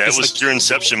me. That was like, your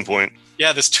inception point.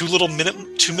 Yeah, this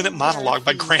 2-minute monologue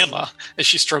by Grandma as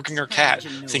she's stroking her cat,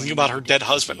 thinking about her dead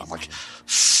husband. I'm like,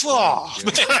 oh,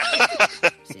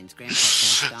 man.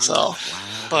 So,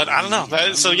 But I don't know.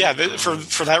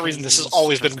 For that reason, this has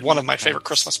always been one of my favorite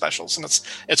Christmas specials, and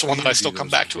it's one that I still come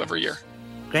back to every year.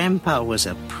 Grandpa was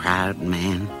a proud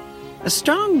man, a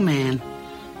strong man.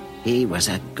 He was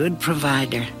a good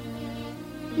provider.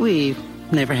 We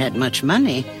never had much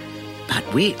money,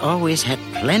 but we always had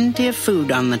plenty of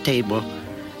food on the table.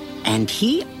 And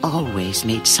he always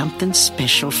made something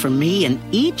special for me and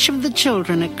each of the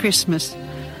children at Christmas.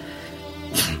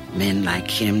 Men like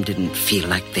him didn't feel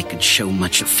like they could show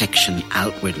much affection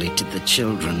outwardly to the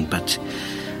children, but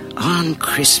on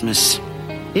Christmas,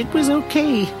 it was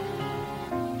okay.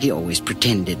 He always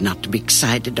pretended not to be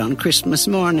excited on Christmas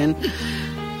morning,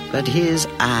 but his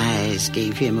eyes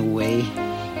gave him away.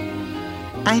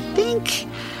 I think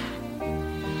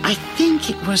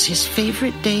it was his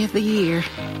favorite day of the year.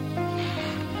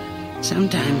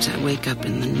 Sometimes I wake up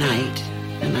in the night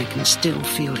and I can still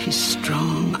feel his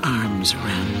strong arms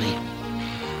around me.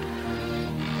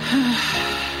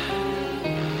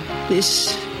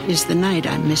 This is the night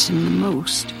I miss him the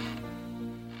most.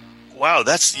 Wow,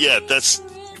 that's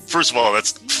first of all,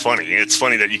 that's funny. It's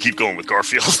funny that you keep going with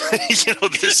Garfield.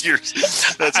 This year.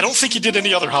 I don't think you did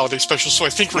any other holiday specials, so I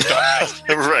think we're done.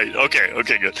 Right.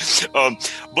 Okay, good.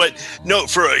 But no,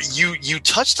 you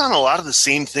touched on a lot of the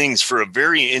same things for a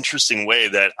very interesting way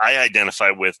that I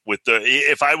identify with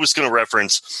if I was going to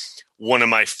reference one of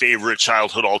my favorite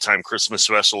childhood all-time Christmas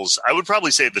specials, I would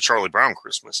probably say the Charlie Brown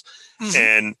Christmas.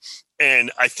 Mm-hmm.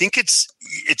 And I think it's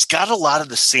got a lot of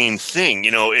the same thing.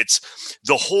 It's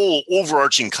the whole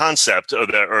overarching concept of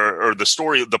that, or the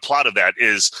story, the plot of that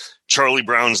is Charlie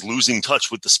Brown's losing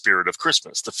touch with the spirit of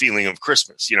Christmas, the feeling of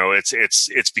Christmas.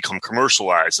 It's become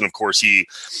commercialized. And of course, he,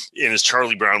 in his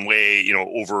Charlie Brown way,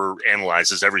 over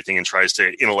analyzes everything and tries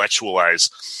to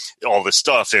intellectualize all this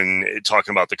stuff and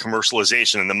talking about the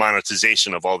commercialization and the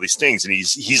monetization of all these things. And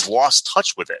he's lost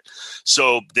touch with it.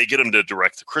 So they get him to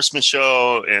direct the Christmas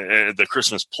show and the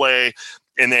Christmas play.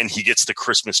 And then he gets the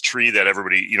Christmas tree that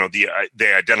everybody,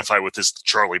 they identify with this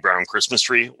Charlie Brown Christmas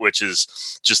tree, which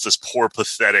is just this poor,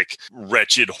 pathetic,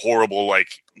 wretched, horrible,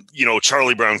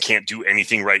 Charlie Brown can't do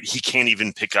anything right. He can't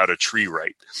even pick out a tree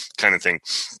right kind of thing.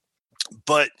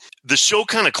 But the show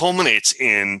kind of culminates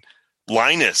in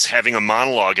Linus having a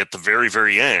monologue at the very,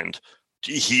 very end.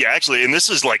 He actually, and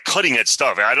this is like cutting edge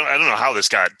stuff. I don't know how this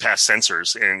got past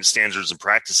censors and standards and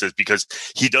practices, because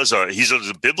he does a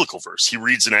biblical verse. He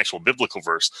reads an actual biblical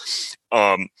verse.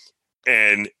 But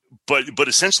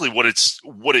essentially what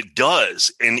it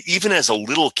does, and even as a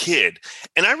little kid,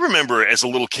 and I remember as a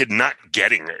little kid not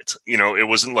getting it, it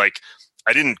wasn't like,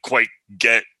 I didn't quite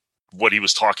get what he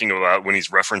was talking about when he's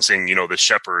referencing, the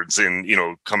shepherds and,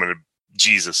 coming to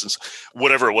Jesus and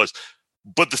whatever it was.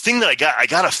 But the thing that I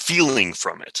got a feeling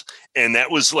from it. And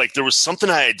that was like, there was something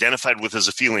I identified with as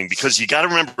a feeling, because you got to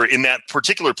remember in that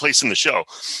particular place in the show,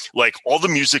 like all the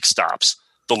music stops,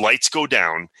 the lights go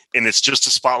down, and it's just a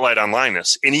spotlight on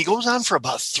Linus. And he goes on for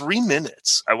about 3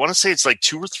 minutes. I want to say it's like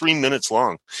 2 or 3 minutes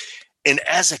long. And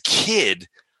as a kid,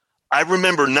 I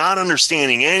remember not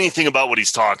understanding anything about what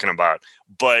he's talking about,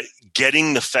 but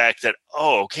getting the fact that,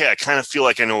 oh, okay, I kind of feel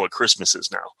like I know what Christmas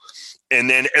is now. And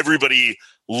then everybody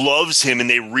loves him,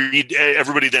 and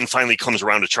everybody then finally comes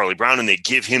around to Charlie Brown, and they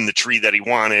give him the tree that he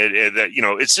wanted.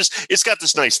 It's got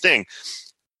this nice thing.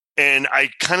 And I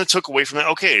kind of took away from that.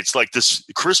 Okay, it's like this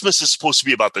Christmas is supposed to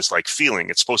be about this like feeling.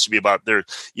 It's supposed to be about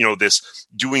this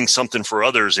doing something for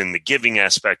others in the giving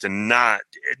aspect, and not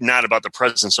about the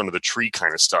presents under the tree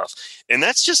kind of stuff. And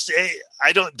that's just,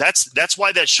 that's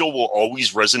why that show will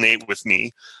always resonate with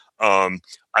me.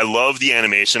 I love the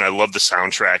animation. I love the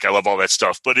soundtrack. I love all that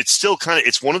stuff, but it's still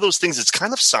it's one of those things. It's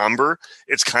kind of somber.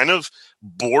 It's kind of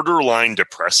borderline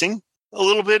depressing a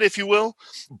little bit, if you will,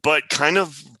 but kind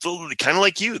of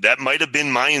like you, that might've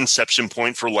been my inception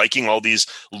point for liking all these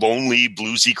lonely,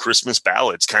 bluesy Christmas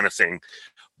ballads kind of thing.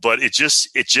 But it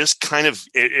just kind of,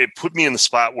 it put me in the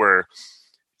spot where,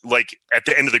 like at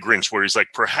the end of the Grinch, where he's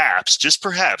like, perhaps, just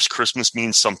perhaps, Christmas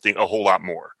means something a whole lot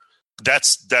more.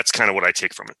 That's kind of what I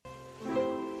take from it.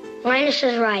 Linus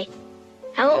is right.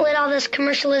 I won't let all this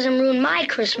commercialism ruin my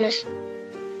Christmas.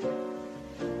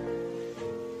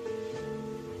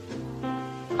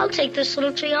 I'll take this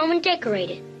little tree home and decorate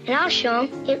it, and I'll show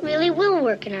him it really will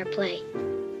work in our play.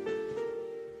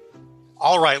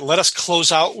 All right, let us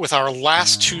close out with our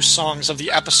last 2 songs of the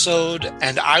episode,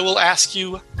 and I will ask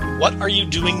you, what are you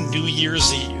doing New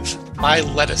Year's Eve by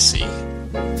Lettucey?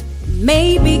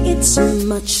 Maybe it's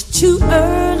much too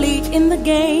early in the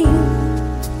game,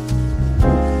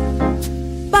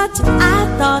 but I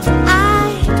thought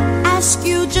I'd ask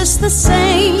you just the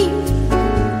same.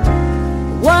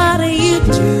 What are you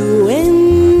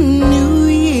doing New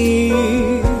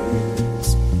Year's?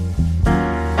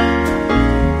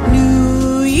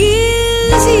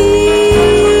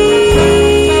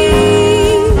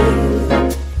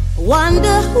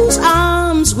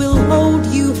 will hold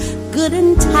you good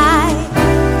and tight.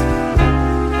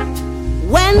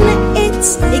 When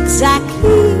it's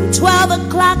exactly 12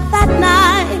 o'clock that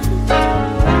night,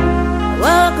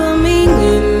 welcoming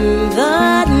in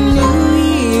the new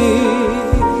year,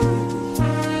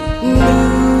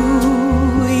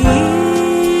 New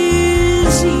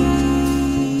Year's Eve.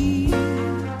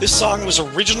 This song was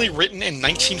originally written in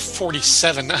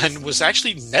 1947 and was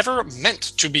actually never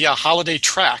meant to be a holiday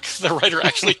track. The writer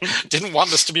actually didn't want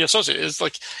this to be associated. It's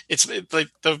like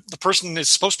the person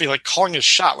is supposed to be like calling his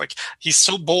shot. Like he's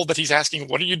so bold that he's asking,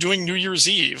 "What are you doing New Year's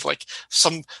Eve?" Like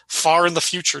some far in the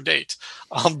future date.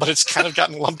 But it's kind of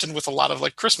gotten lumped in with a lot of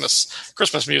like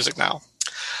Christmas music now.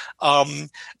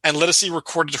 And Ledisi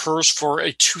recorded hers for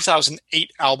a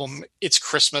 2008 album, It's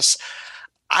Christmas.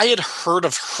 I had heard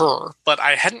of her, but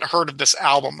I hadn't heard of this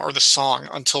album or the song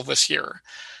until this year.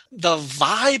 The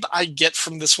vibe I get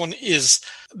from this one is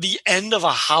the end of a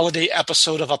holiday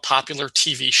episode of a popular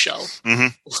TV show.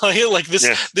 Mm-hmm. Like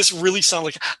this, This really sounds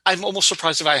like, I'm almost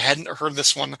surprised if I hadn't heard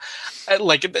this one,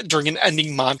 like during an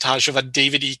ending montage of a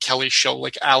David E. Kelly show,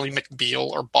 like Ally McBeal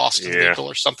or Boston Legal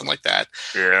or something like that.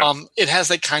 Yeah. It has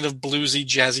that kind of bluesy,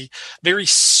 jazzy, very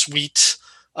sweet,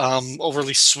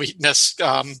 overly sweetness,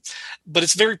 but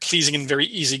it's very pleasing and very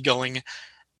easygoing.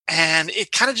 And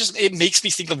it kind of it makes me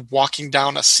think of walking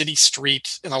down a city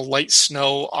street in a light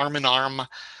snow, arm in arm.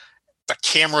 The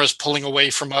camera is pulling away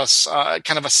from us,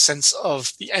 kind of a sense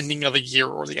of the ending of a year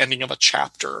or the ending of a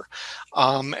chapter.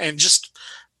 And just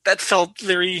that felt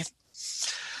very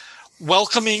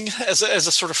welcoming as a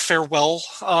sort of farewell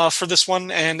for this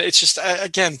one. And it's just,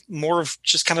 again, more of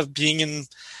just kind of being in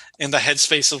the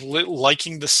headspace of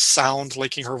liking the sound,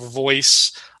 liking her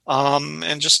voice,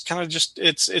 and just kind of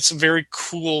it's very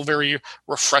cool, very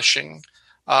refreshing,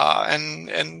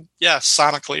 and yeah,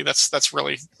 sonically that's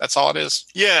all it is.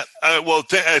 Yeah,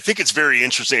 I think it's very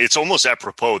interesting. It's almost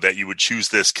apropos that you would choose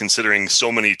this, considering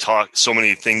so many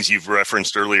things you've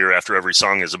referenced earlier after every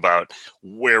song is about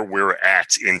where we're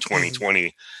at in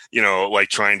 2020. You know, like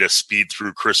trying to speed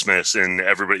through Christmas and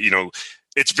everybody, you know.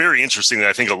 It's very interesting that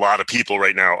I think a lot of people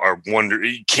right now are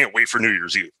wondering, can't wait for New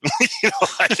Year's Eve. You know,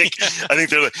 I think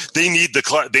they're like, they need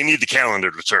the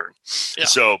calendar to turn. Yeah.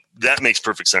 So that makes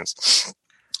perfect sense.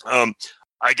 I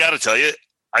got to tell you,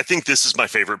 I think this is my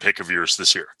favorite pick of yours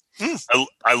this year.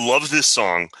 I love this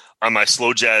song on my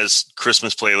slow jazz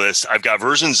Christmas playlist. I've got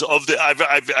versions of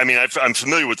I'm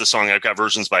familiar with the song. I've got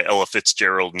versions by Ella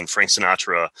Fitzgerald and Frank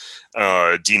Sinatra,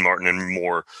 Dean Martin, and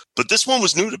more. But this one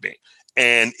was new to me.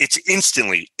 And it's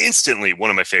instantly one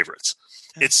of my favorites.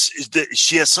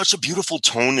 She has such a beautiful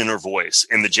tone in her voice,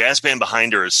 and the jazz band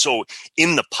behind her is so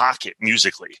in the pocket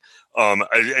musically.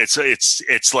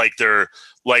 It's like they're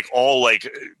like all like,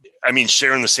 I mean,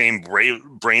 sharing the same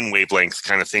brain wavelength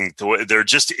kind of thing. They're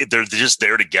just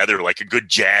there together, like a good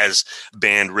jazz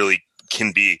band really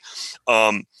can be.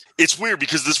 It's weird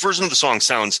because this version of the song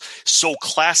sounds so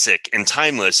classic and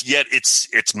timeless, yet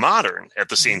it's modern at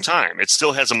the same time. It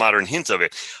still has a modern hint of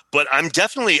it. But I've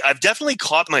definitely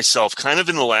caught myself kind of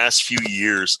in the last few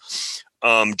years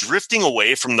drifting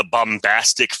away from the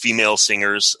bombastic female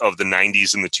singers of the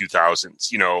 90s and the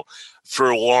 2000s. You know, for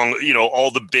a long, you know,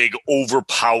 all the big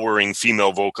overpowering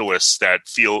female vocalists that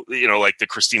feel, you know, like the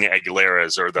Christina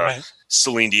Aguileras or the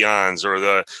Celine Dion's or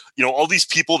the, you know, all these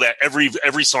people that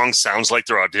every song sounds like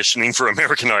they're auditioning for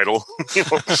American Idol. You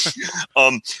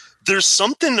know? There's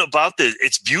something about this.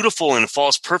 It's beautiful and it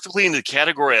falls perfectly into the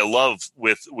category I love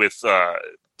with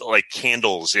like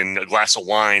candles and a glass of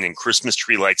wine and Christmas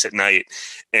tree lights at night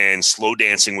and slow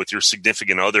dancing with your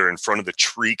significant other in front of the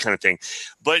tree kind of thing.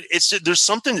 But there's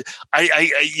something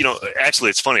you know,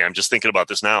 actually it's funny. I'm just thinking about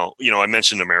this now. You know, I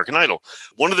mentioned American Idol.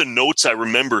 One of the notes I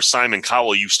remember Simon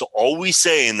Cowell used to always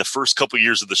say in the first couple of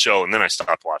years of the show, and then I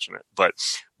stopped watching it, but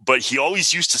he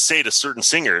always used to say to certain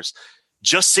singers,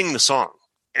 just sing the song.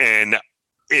 And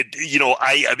it, you know,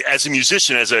 I, as a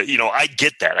musician, I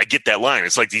get that. I get that line.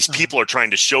 It's like these people are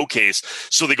trying to showcase.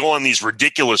 So they go on these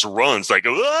ridiculous runs, like,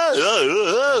 you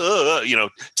know,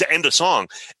 to end a song.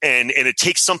 And it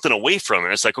takes something away from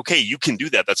it. It's like, okay, you can do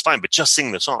that. That's fine. But just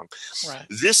sing the song. Right.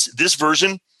 This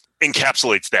version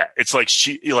encapsulates that. It's like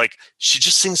she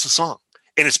just sings the song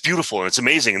and it's beautiful and it's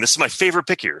amazing. And this is my favorite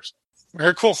pick of yours.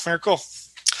 Very cool. Very cool.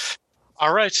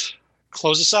 All right.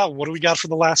 Close us out. What do we got for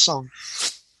the last song?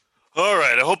 All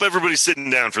right. I hope everybody's sitting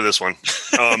down for this one.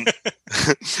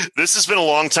 This has been a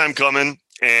long time coming,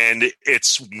 and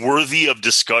it's worthy of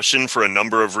discussion for a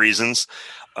number of reasons.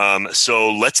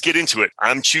 So let's get into it.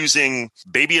 I'm choosing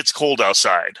Baby It's Cold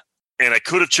Outside, and I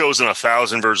could have chosen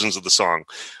 1,000 versions of the song.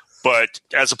 But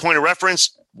as a point of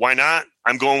reference, why not?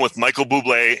 I'm going with Michael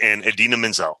Bublé and Idina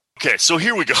Menzel. Okay, so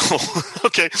here we go.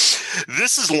 Okay,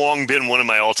 this has long been one of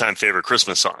my all-time favorite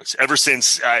Christmas songs. Ever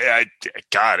since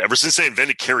ever since they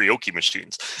invented karaoke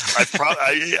machines, I've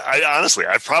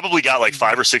probably got like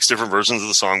 5 or 6 different versions of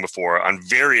the song before on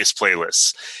various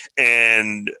playlists,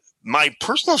 and my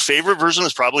personal favorite version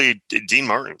is probably Dean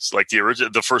Martin's, like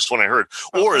the first one I heard.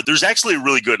 Or there's actually a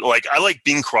really good, like I like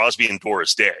Bing Crosby and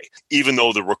Doris Day, even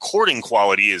though the recording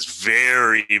quality is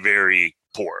very, very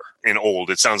poor and old.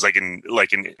 It sounds like an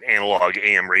analog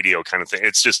AM radio kind of thing.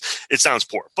 It sounds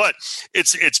poor, but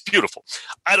it's beautiful.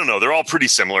 I don't know. They're all pretty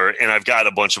similar. And I've got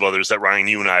a bunch of others that Ryan,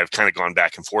 you and I have kind of gone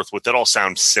back and forth with that all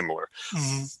sound similar.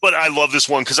 Mm-hmm. But I love this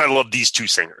one because I love these two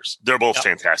singers. They're both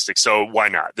fantastic. So why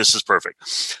not? This is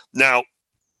perfect. Now,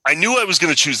 I knew I was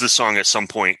going to choose this song at some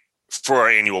point for our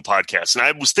annual podcast. And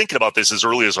I was thinking about this as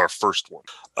early as our first one.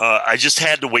 I just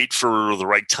had to wait for the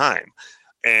right time.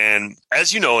 And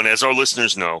as you know, and as our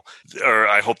listeners know, or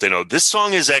I hope they know, this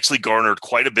song has actually garnered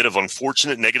quite a bit of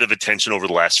unfortunate negative attention over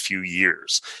the last few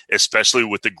years, especially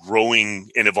with the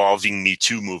growing and evolving Me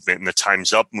Too movement and the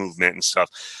Time's Up movement and stuff.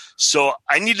 So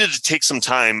I needed to take some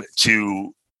time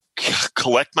to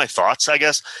collect my thoughts, I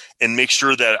guess, and make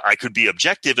sure that I could be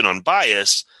objective and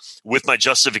unbiased with my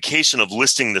justification of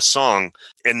listing the song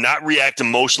and not react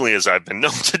emotionally as I've been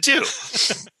known to do.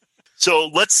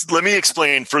 So let me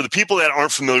explain for the people that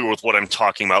aren't familiar with what I'm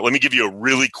talking about. Let me give you a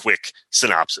really quick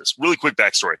synopsis, really quick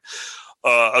backstory.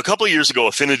 A couple of years ago,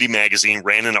 Affinity Magazine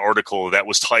ran an article that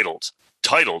was titled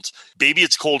 "Baby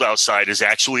It's Cold Outside" is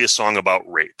actually a song about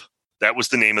rape. That was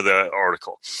the name of the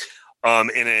article.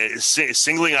 And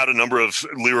singling out a number of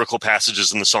lyrical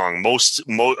passages in the song,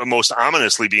 most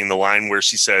ominously being the line where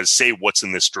she says, "Say what's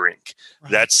in this drink."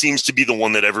 Right. That seems to be the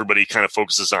one that everybody kind of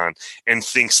focuses on and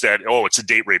thinks that, oh, it's a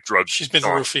date rape drug. She's been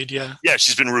roofied, yeah. Yeah,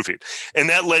 she's been roofied. And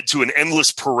that led to an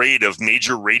endless parade of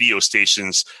major radio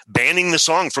stations banning the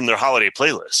song from their holiday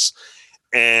playlists.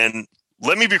 And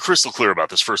let me be crystal clear about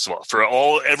this, first of all, for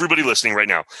everybody listening right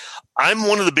now. I'm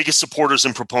one of the biggest supporters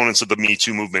and proponents of the Me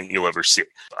Too movement you'll ever see.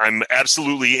 I'm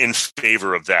absolutely in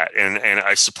favor of that. And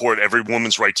I support every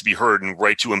woman's right to be heard and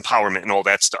right to empowerment and all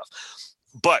that stuff.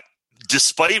 But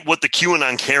despite what the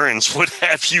QAnon Karens would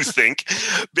have you think,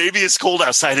 Baby It's Cold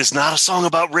Outside is not a song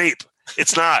about rape.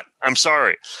 It's not. I'm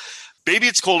sorry. Baby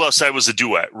It's Cold Outside was a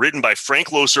duet written by Frank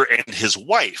Loesser and his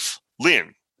wife,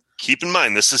 Lynn. Keep in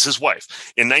mind, this is his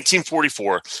wife, in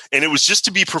 1944, and it was just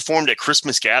to be performed at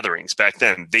Christmas gatherings back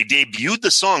then. They debuted the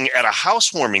song at a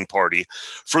housewarming party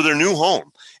for their new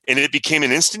home, and it became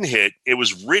an instant hit. It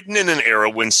was written in an era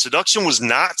when seduction was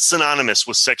not synonymous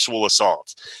with sexual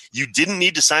assault. You didn't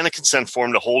need to sign a consent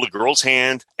form to hold a girl's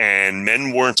hand, and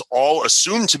men weren't all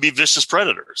assumed to be vicious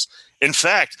predators. In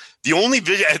fact, the only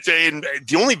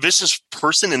vicious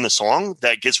person in the song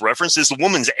that gets referenced is the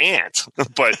woman's aunt.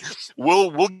 But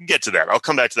we'll get to that. I'll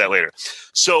come back to that later.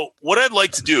 So what I'd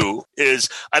like to do is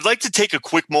I'd like to take a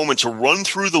quick moment to run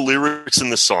through the lyrics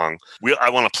in the song. I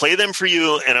want to play them for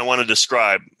you, and I want to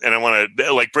describe, and I want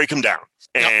to break them down.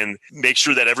 And make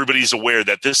sure that everybody's aware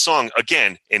that this song,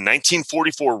 again, in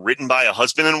 1944, written by a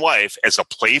husband and wife as a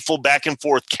playful back and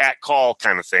forth cat call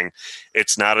kind of thing.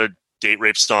 It's not a date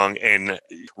rape song, and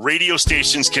radio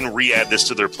stations can re-add this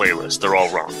to their playlist. They're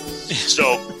all wrong.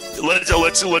 So let's go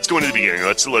into the beginning.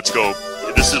 Let's go.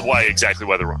 This is exactly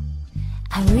why they're wrong.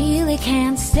 I really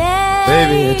can't stay.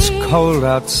 Baby, it's cold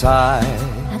outside.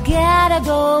 I gotta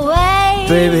go away.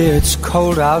 Baby, it's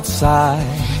cold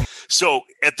outside. So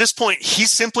at this point,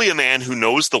 he's simply a man who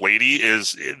knows the lady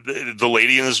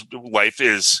in his life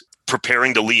is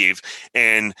preparing to leave,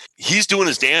 and he's doing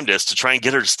his damnedest to try and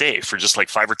get her to stay for just like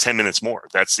 5 or 10 minutes more.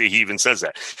 He even says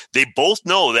that. They both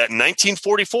know that in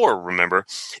 1944, remember,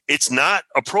 it's not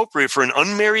appropriate for an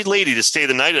unmarried lady to stay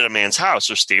the night at a man's house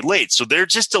or stay late. So they're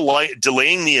just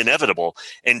delaying the inevitable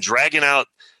and dragging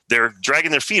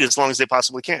their feet as long as they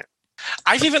possibly can.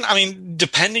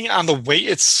 Depending on the way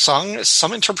it's sung,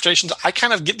 some interpretations, I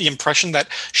kind of get the impression that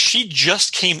she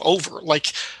just came over.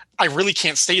 Like, I really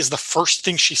can't stay is the first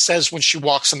thing she says when she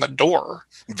walks in the door.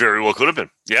 Very well could have been.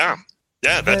 Yeah.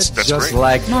 Yeah, that's just great.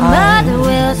 Like my mother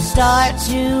will start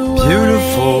to worry.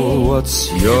 Beautiful,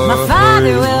 what's your My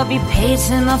father hurry? will be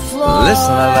pacing the floor. Listen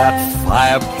to that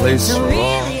fireplace roar.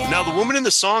 Now, the woman in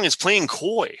the song is playing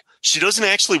coy. She doesn't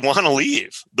actually want to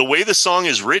leave. The way the song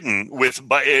is written with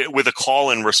a call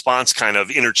and response kind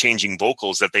of interchanging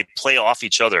vocals that they play off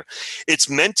each other, it's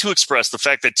meant to express the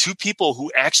fact that two people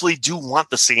who actually do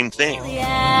want the same thing.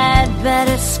 I'd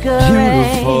better scurry.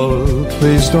 Beautiful,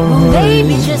 please don't hurry.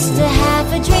 Maybe just to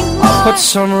have a drink more. I'll put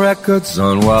some records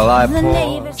on while I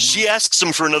pour. She asks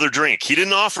him for another drink. He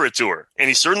didn't offer it to her, and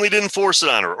he certainly didn't force it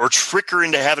on her or trick her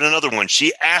into having another one.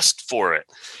 She asked for it.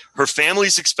 Her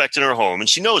family's expecting her home, and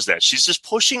she knows that. She's just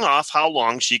pushing off how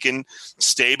long she can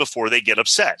stay before they get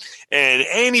upset. And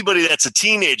anybody that's a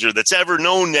teenager that's ever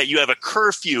known that you have a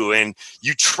curfew and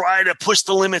you try to push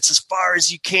the limits as far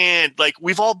as you can, like,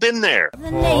 we've all been there.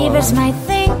 The neighbors might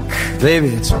think, Baby,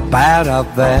 it's bad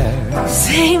out there.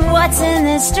 say what's in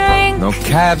this drink. No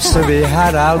cabs to be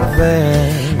had out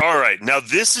there. All right, now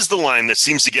this is the line that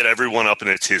seems to get everyone up in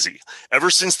a tizzy. Ever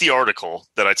since the article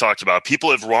that I talked about,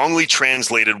 people have wrongly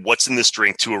translated what's in this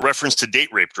drink to a reference to date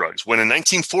rape drugs, when in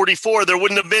 1944, there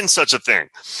wouldn't have been such a thing.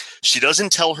 She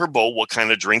doesn't tell her beau what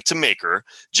kind of drink to make her,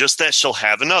 just that she'll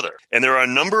have another. And there are a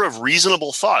number of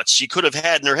reasonable thoughts she could have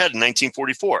had in her head in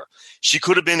 1944. She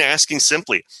could have been asking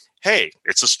simply, hey,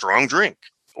 it's a strong drink.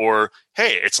 Or,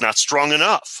 hey, it's not strong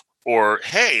enough. Or,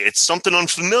 hey, it's something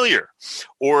unfamiliar.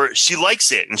 Or she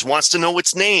likes it and wants to know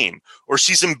its name. Or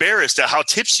she's embarrassed at how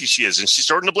tipsy she is and she's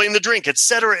starting to blame the drink, et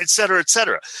cetera, et cetera, et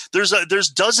cetera. There's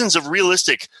dozens of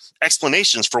realistic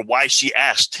explanations for why she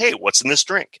asked, hey, what's in this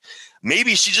drink?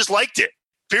 Maybe she just liked it.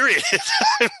 Period.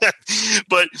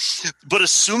 But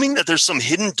assuming that there's some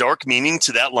hidden dark meaning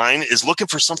to that line is looking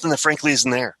for something that frankly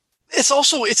isn't there.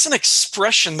 It's an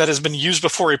expression that has been used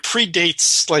before. It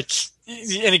predates like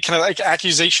any kind of like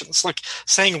accusations. Like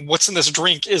saying what's in this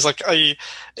drink is like a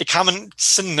common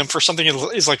synonym for something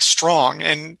is like strong.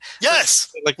 And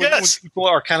yes, when people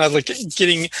are kind of like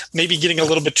getting a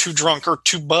little bit too drunk or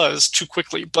too buzzed too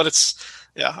quickly, but it's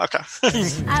okay.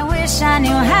 I wish I knew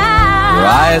how Your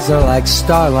eyes are like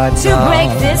starlight to now. break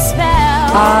this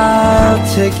spell.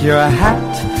 I'll take your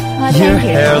hat. Your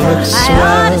hair looks I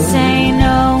ought to swell. say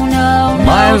no,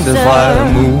 Mind if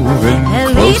I move in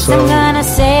At least I'm closer? gonna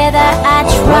say that I Oh,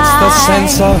 tried. what's the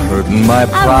sense of hurting my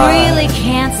pride? I really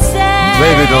can't say.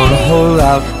 Baby, don't hold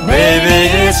out. Baby,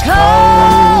 it's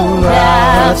cold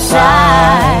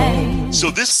outside. So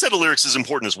this set of lyrics is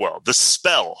important as well. The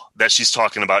spell that she's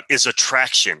talking about is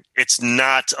attraction. It's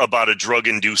not about a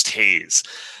drug-induced haze.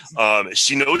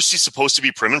 She knows she's supposed to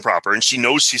be prim and proper, and she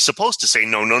knows she's supposed to say,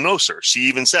 no, no, no, sir. She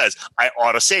even says, I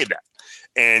ought to say that.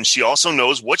 And she also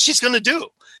knows what she's going to do.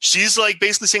 She's like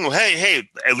basically saying, well, hey,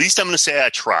 at least I'm going to say I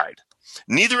tried.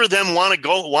 Neither of them want to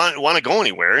go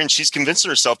anywhere, and she's convincing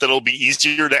herself that it'll be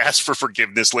easier to ask for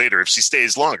forgiveness later if she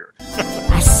stays longer.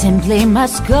 I simply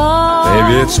must go.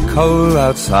 Baby, it's cold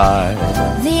outside.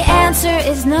 The answer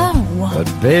is no. But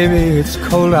baby, it's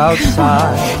cold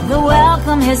outside. The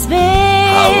welcome has been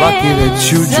How lucky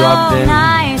that you so dropped in.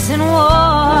 nice and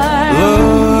warm.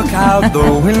 Look out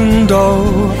the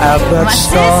window at that My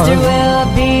storm. sister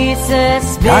will be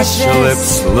suspicious. Gosh, your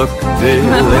lips look My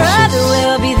brother delicious.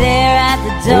 will be there at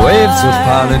the door. Waves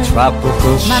upon a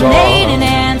tropical My shore. maiden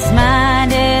aunt's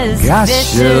mind is Gosh,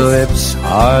 vicious. your lips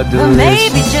are Or maybe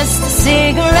delicious. just a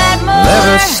cigarette more.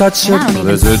 Never such And I a don't even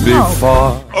blizzard smoke.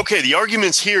 before. Okay, the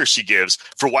arguments here she gives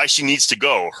for why she needs to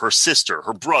go, her sister,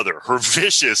 her brother, her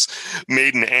vicious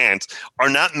maiden aunt, are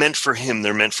not meant for him,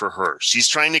 they're meant for her. She's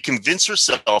trying to convince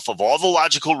herself of all the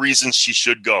logical reasons she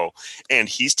should go, and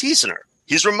he's teasing her.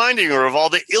 He's reminding her of all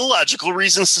the illogical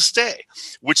reasons to stay,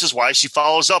 which is why she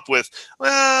follows up with,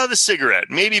 well, the cigarette,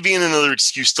 maybe being another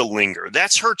excuse to linger.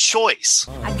 That's her choice.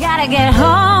 I gotta get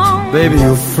home. Baby,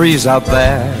 you freeze out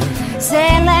there.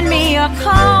 Say, lend me your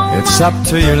comb. It's up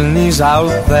to your knees out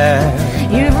there.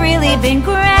 You've really been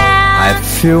grand. I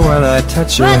feel when I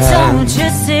touch your But hand. don't you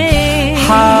see?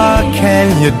 How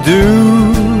can you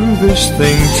do this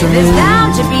thing to me? There's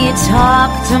bound to be a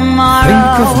talk tomorrow.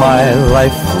 Think of my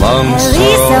lifelong At least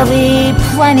there'll sorrow. be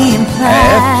plenty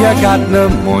implied. If you got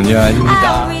pneumonia and you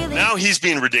die. Now he's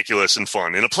being ridiculous and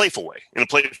fun in a playful way.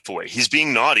 He's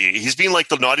being naughty. He's being like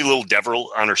the naughty little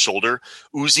devil on her shoulder,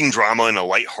 oozing drama in a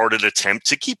lighthearted attempt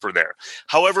to keep her there.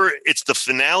 However, it's the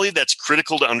finale that's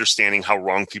critical to understanding how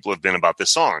wrong people have been about this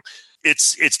song.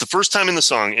 It's the first time in the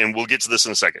song, and we'll get to this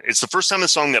in a second. It's the first time in the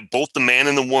song that both the man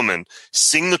and the woman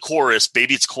sing the chorus,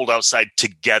 Baby It's Cold Outside,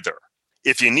 together.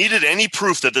 If you needed any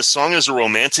proof that this song is a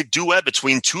romantic duet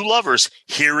between two lovers,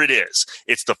 here it is.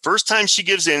 It's the first time she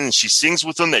gives in and she sings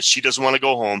with them that she doesn't want to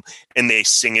go home, and they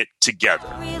sing it together.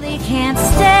 Really can't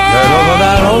stay. Get over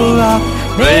that old rock.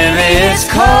 Baby, it's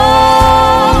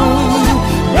cold.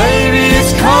 Baby,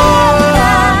 it's cold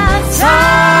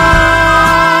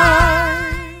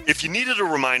outside. If you needed a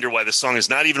reminder why the song is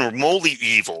not even remotely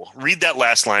evil, read that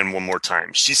last line one more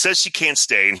time. She says she can't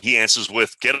stay, and he answers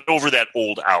with, get over that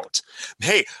old out.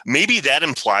 Hey, maybe that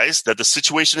implies that the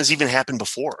situation has even happened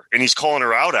before, and he's calling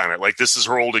her out on it, like this is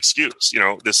her old excuse.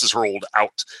 This is her old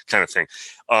out kind of thing.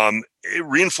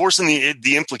 Reinforcing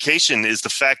the implication is the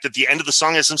fact that the end of the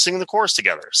song has them singing the chorus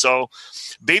together. So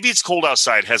Baby It's Cold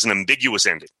Outside has an ambiguous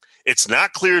ending. It's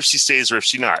not clear if she stays or if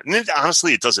she's not. And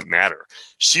honestly, it doesn't matter.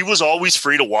 She was always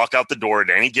free to walk out the door at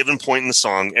any given point in the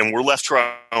song, and we're left to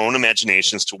our own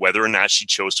imaginations to whether or not she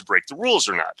chose to break the rules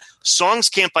or not. Songs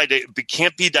can't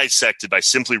be dissected by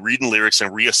simply reading lyrics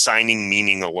and reassigning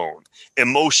meaning alone.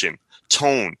 Emotion,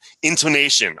 tone,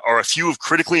 intonation are a few of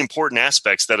critically important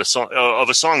aspects of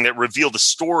a song that reveal the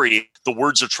story the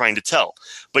words are trying to tell.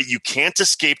 But you can't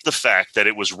escape the fact that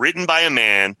it was written by a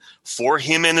man for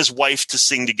him and his wife to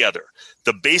sing together.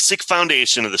 The basic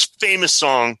foundation of this famous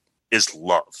song is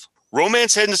love.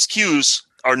 Romance and its cues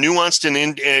are nuanced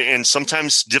and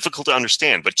sometimes difficult to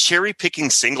understand, but cherry-picking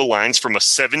single lines from a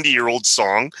 70-year-old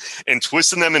song and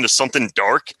twisting them into something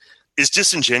dark is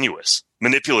disingenuous,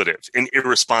 manipulative, and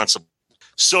irresponsible.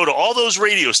 So to all those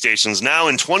radio stations now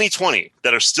in 2020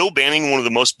 that are still banning one of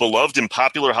the most beloved and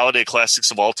popular holiday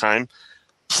classics of all time,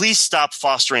 please stop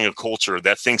fostering a culture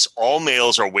that thinks all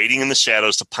males are waiting in the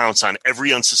shadows to pounce on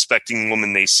every unsuspecting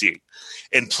woman they see.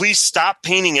 And please stop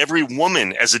painting every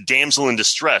woman as a damsel in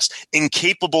distress,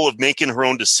 incapable of making her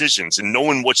own decisions and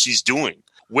knowing what she's doing.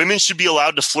 Women should be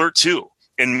allowed to flirt too.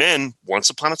 And men, once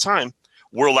upon a time,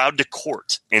 were allowed to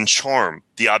court and charm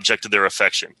the object of their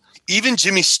affection. Even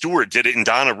Jimmy Stewart did it in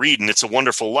Donna Reed in It's a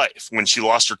Wonderful Life when she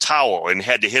lost her towel and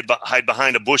had to hide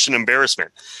behind a bush in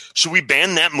embarrassment. Should we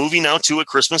ban that movie now too at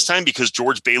Christmas time because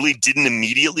George Bailey didn't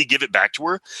immediately give it back to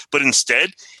her, but instead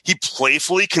he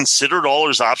playfully considered all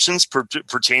his options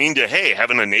pertaining to, hey,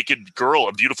 having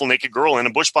a beautiful naked girl in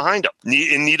a bush behind him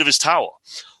in need of his towel.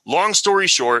 Long story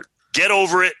short, get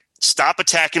over it. Stop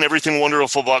attacking everything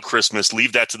wonderful about Christmas.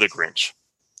 Leave that to the Grinch.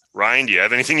 Ryan, do you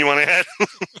have anything you want to add?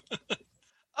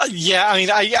 Yeah, I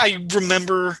mean, I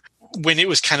remember when it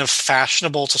was kind of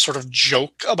fashionable to sort of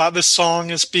joke about this song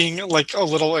as being like a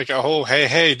little like, oh,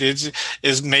 hey,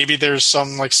 is maybe there's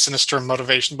some like sinister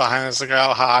motivation behind it. It's like,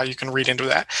 oh, you can read into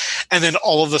that. And then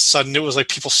all of a sudden it was like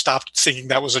people stopped thinking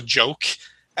that was a joke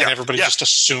and everybody just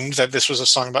assumed that this was a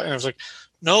song about, and it was like,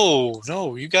 no,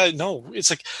 you guys, no.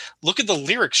 It's like, look at the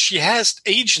lyrics. She has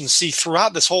agency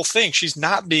throughout this whole thing. She's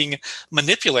not being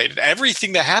manipulated.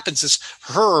 Everything that happens is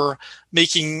her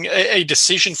making a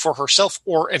decision for herself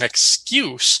or an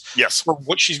excuse for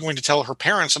what she's going to tell her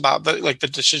parents about the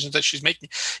decisions that she's making.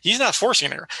 He's not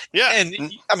forcing her. Yeah.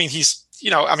 And I mean, he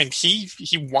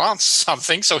wants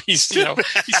something. So he's saying,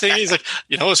 he's like,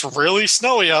 it's really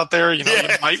snowy out there. You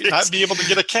might not be able to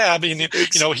get a cab. And,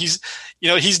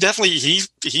 he's definitely,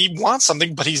 he wants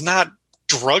something, but he's not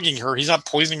drugging her. He's not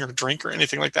poisoning her drink or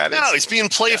anything like that. No, he's being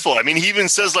playful. I mean, he even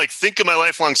says, like, think of my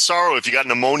lifelong sorrow if you got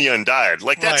pneumonia and died.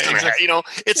 Like, that's going to,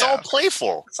 it's all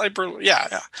playful. It's like,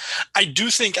 I do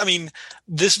think, I mean,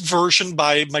 this version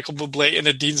by Michael Bublé and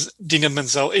Idina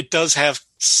Menzel, it does have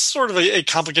sort of a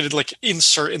complicated, like,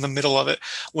 insert in the middle of it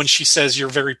when she says you're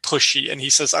very pushy, and he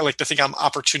says, I like to think I'm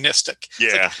opportunistic.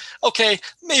 Yeah. Like, okay,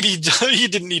 maybe you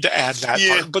didn't need to add that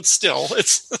part, but still,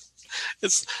 it's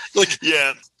like,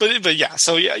 but yeah.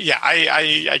 So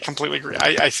I completely agree.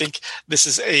 I think this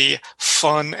is a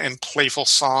fun and playful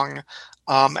song.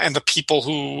 And the people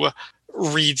who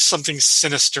read something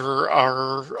sinister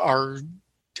are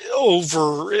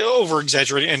over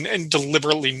exaggerating and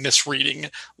deliberately misreading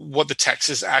what the text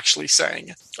is actually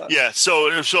saying. But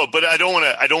I don't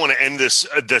want to end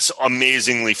this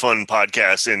amazingly fun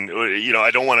podcast, and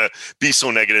I don't want to be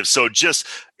so negative. So just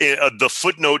the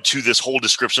footnote to this whole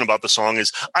description about the song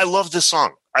is, I love this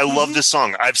song. I love this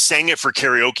song. I've sang it for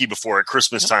karaoke before at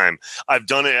Christmas time. I've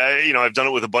done it, I've done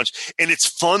it with a bunch, and it's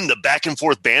fun, the back and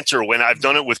forth banter when I've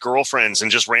done it with girlfriends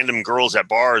and just random girls at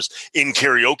bars, in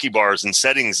karaoke bars and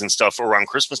settings and stuff around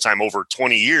Christmas time over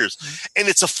 20 years. And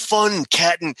it's a fun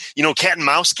cat and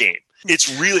mouse game.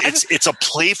 It's really, it's a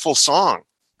playful song.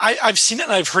 I've seen it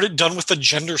and I've heard it done with the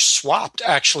gender swapped.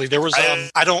 Actually, there was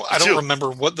I don't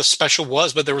remember what the special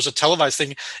was, but there was a televised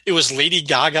thing. It was Lady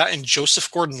Gaga and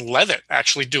Joseph Gordon-Levitt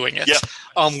actually doing it.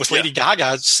 With Lady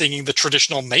Gaga singing the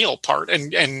traditional male part,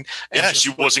 and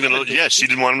she wasn't gonna. Yeah, she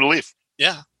didn't want him to leave.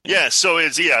 Yeah. So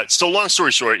So long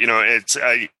story short,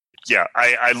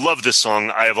 I love this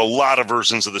song. I have a lot of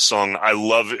versions of the song. I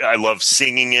love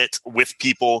singing it with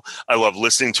people. I love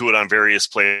listening to it on various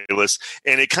playlists.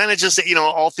 And it kind of just,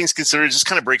 all things considered, it just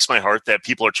kind of breaks my heart that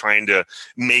people are trying to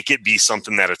make it be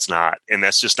something that it's not. And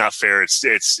that's just not fair. It's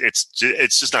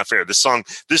just not fair. This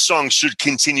song should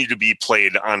continue to be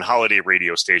played on holiday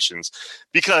radio stations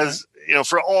because,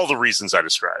 for all the reasons I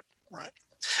described. Right.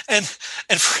 And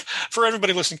for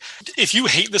everybody listening, if you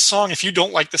hate this song, if you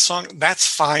don't like this song, that's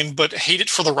fine, but hate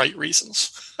it for the right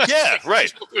reasons. Yeah,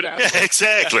 right. Yeah,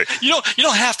 exactly. Yeah. You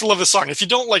don't have to love the song if you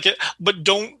don't like it, but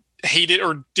don't hate it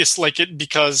or dislike it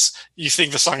because you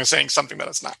think the song is saying something that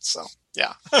it's not. So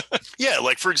Yeah. Yeah,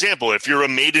 like for example, if you're a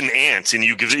maiden aunt and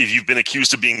if you've been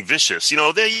accused of being vicious,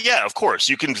 of course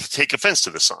you can take offense to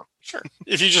this song. Sure.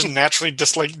 If you just naturally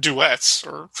dislike duets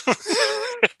or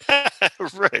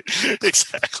right.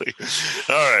 Exactly.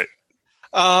 All right.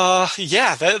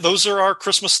 Those are our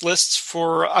Christmas lists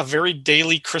for A Very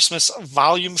Daily Christmas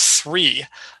Volume 3.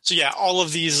 So yeah, all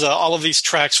of these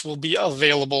tracks will be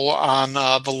available on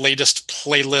the latest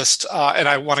playlist. And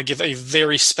I want to give a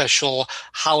very special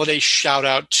holiday shout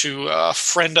out to a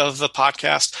friend of the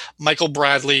podcast, Michael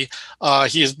Bradley.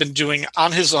 He has been doing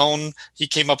on his own. He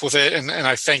came up with it, and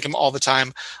I thank him all the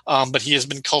time. But he has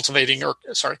been curating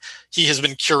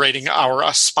our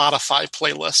Spotify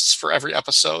playlists for every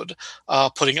episode,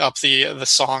 putting up the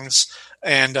songs.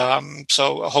 And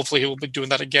so hopefully he will be doing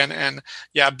that again. And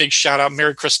yeah, big shout out.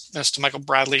 Merry Christmas to Michael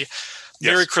Bradley. Yes.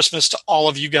 Merry Christmas to all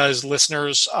of you guys,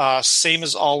 listeners. Same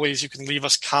as always, you can leave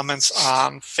us comments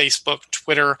on Facebook,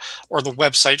 Twitter, or the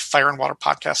website,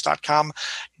 fireandwaterpodcast.com.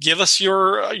 Give us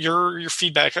your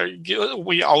feedback.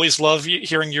 We always love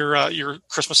hearing your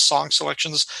Christmas song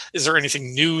selections. Is there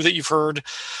anything new that you've heard?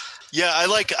 Yeah,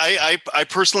 I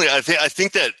personally, I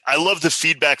think that I love the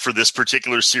feedback for this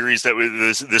particular series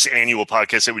this annual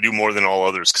podcast that we do more than all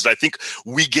others, because I think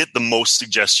we get the most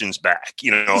suggestions back.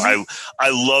 I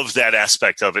love that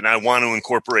aspect of it, and I want to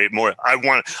incorporate more.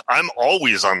 I'm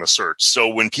always on the search. So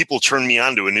when people turn me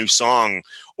on to a new song,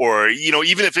 or,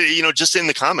 even if just in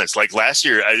the comments, like last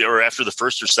year or after the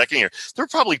first or second year, there were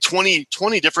probably 20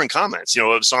 different comments,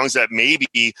 of songs that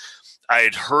maybe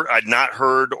I'd not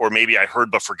heard, or maybe I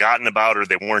heard but forgotten about, or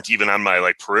they weren't even on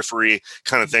my periphery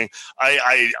kind of thing.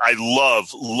 I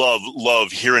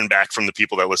love hearing back from the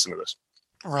people that listen to this.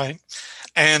 Right.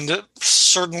 And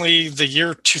certainly the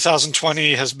year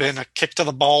 2020 has been a kick to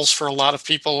the balls for a lot of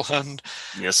people. And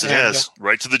yes, it has.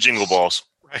 Right to the jingle balls.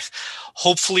 Right.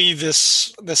 Hopefully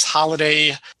this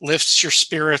holiday lifts your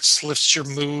spirits, lifts your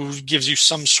mood, gives you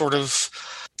some sort of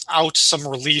some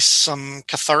release, some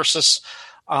catharsis.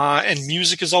 And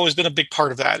music has always been a big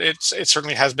part of that. It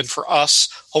certainly has been for us.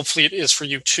 Hopefully it is for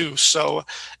you too. So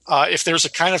if there's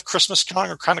a kind of Christmas song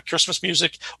or kind of Christmas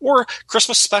music or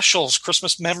Christmas specials,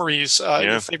 Christmas memories,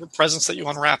 your favorite presents that you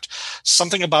unwrapped,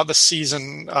 something about the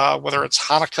season, whether it's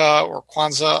Hanukkah or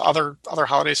Kwanzaa, other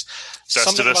holidays.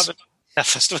 Festivus.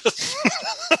 Festivus.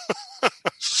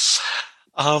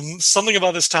 Something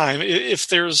about this time. If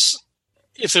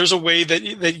there's a way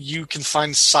that you can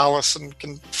find solace and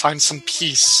can find some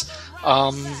peace,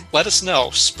 let us know.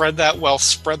 Spread that wealth,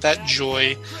 spread that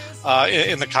joy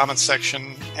in the comments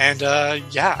section. And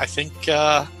I think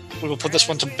we will put this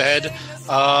one to bed.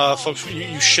 Folks,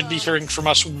 you should be hearing from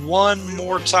us one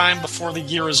more time before the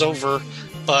year is over,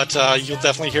 but you'll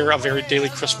definitely hear A Very Daily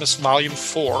Christmas Volume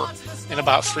 4 in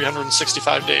about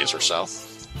 365 days or so.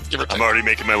 Give or take. I'm already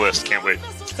making my list. Can't wait.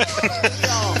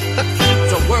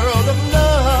 It's a world of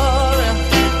love.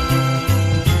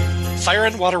 Fire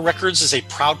and Water Records is a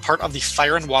proud part of the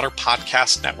Fire and Water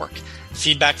Podcast Network.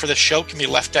 Feedback for the show can be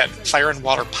left at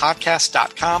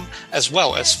fireandwaterpodcast.com, as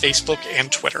well as Facebook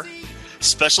and Twitter.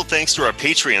 Special thanks to our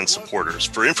Patreon supporters.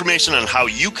 For information on how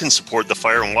you can support the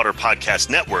Fire and Water Podcast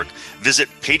Network, visit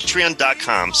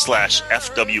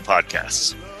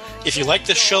patreon.com/FWPodcasts. If you like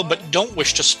this show but don't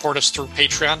wish to support us through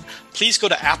Patreon, please go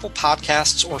to Apple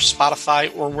Podcasts or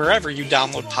Spotify or wherever you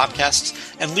download podcasts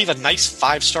and leave a nice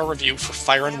 5-star review for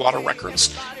Fire and Water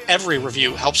Records. Every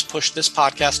review helps push this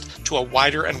podcast to a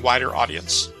wider and wider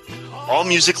audience. All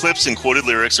music clips and quoted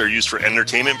lyrics are used for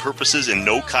entertainment purposes, and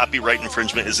no copyright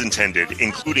infringement is intended,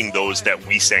 including those that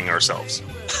we sang ourselves.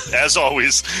 As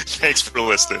always, thanks for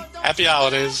listening. Happy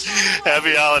holidays.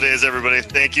 Happy holidays, everybody.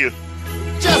 Thank you.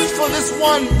 Just for this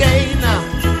one day now.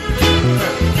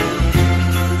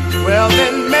 Well,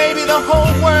 then maybe the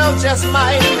whole world just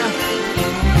might.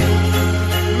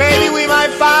 Maybe we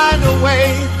might find a way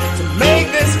to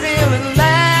make this feeling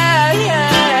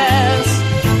last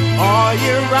all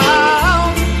year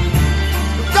round.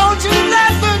 Don't you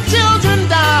let the children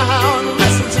down.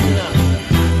 Listen to me now.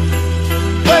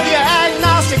 Whether you're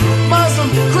agnostic, Muslim,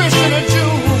 Christian, or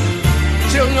Jew,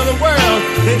 children of the world,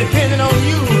 they're depending on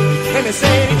you. Let me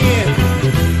say it again.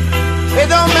 It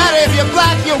don't matter if you're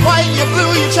black, you're white, you're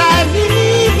blue, you're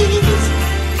Chinese.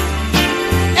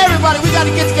 Everybody, we got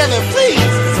to get together, please.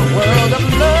 It's a world of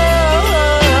love.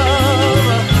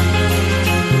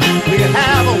 We can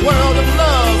have a world of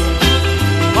love.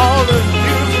 All the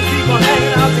beautiful people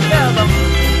hanging out together.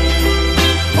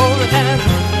 Holding hands,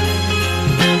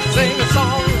 sing a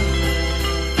song.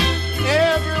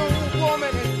 Every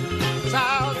woman and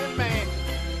child and man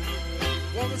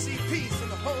want to see peace in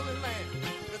the Holy Land.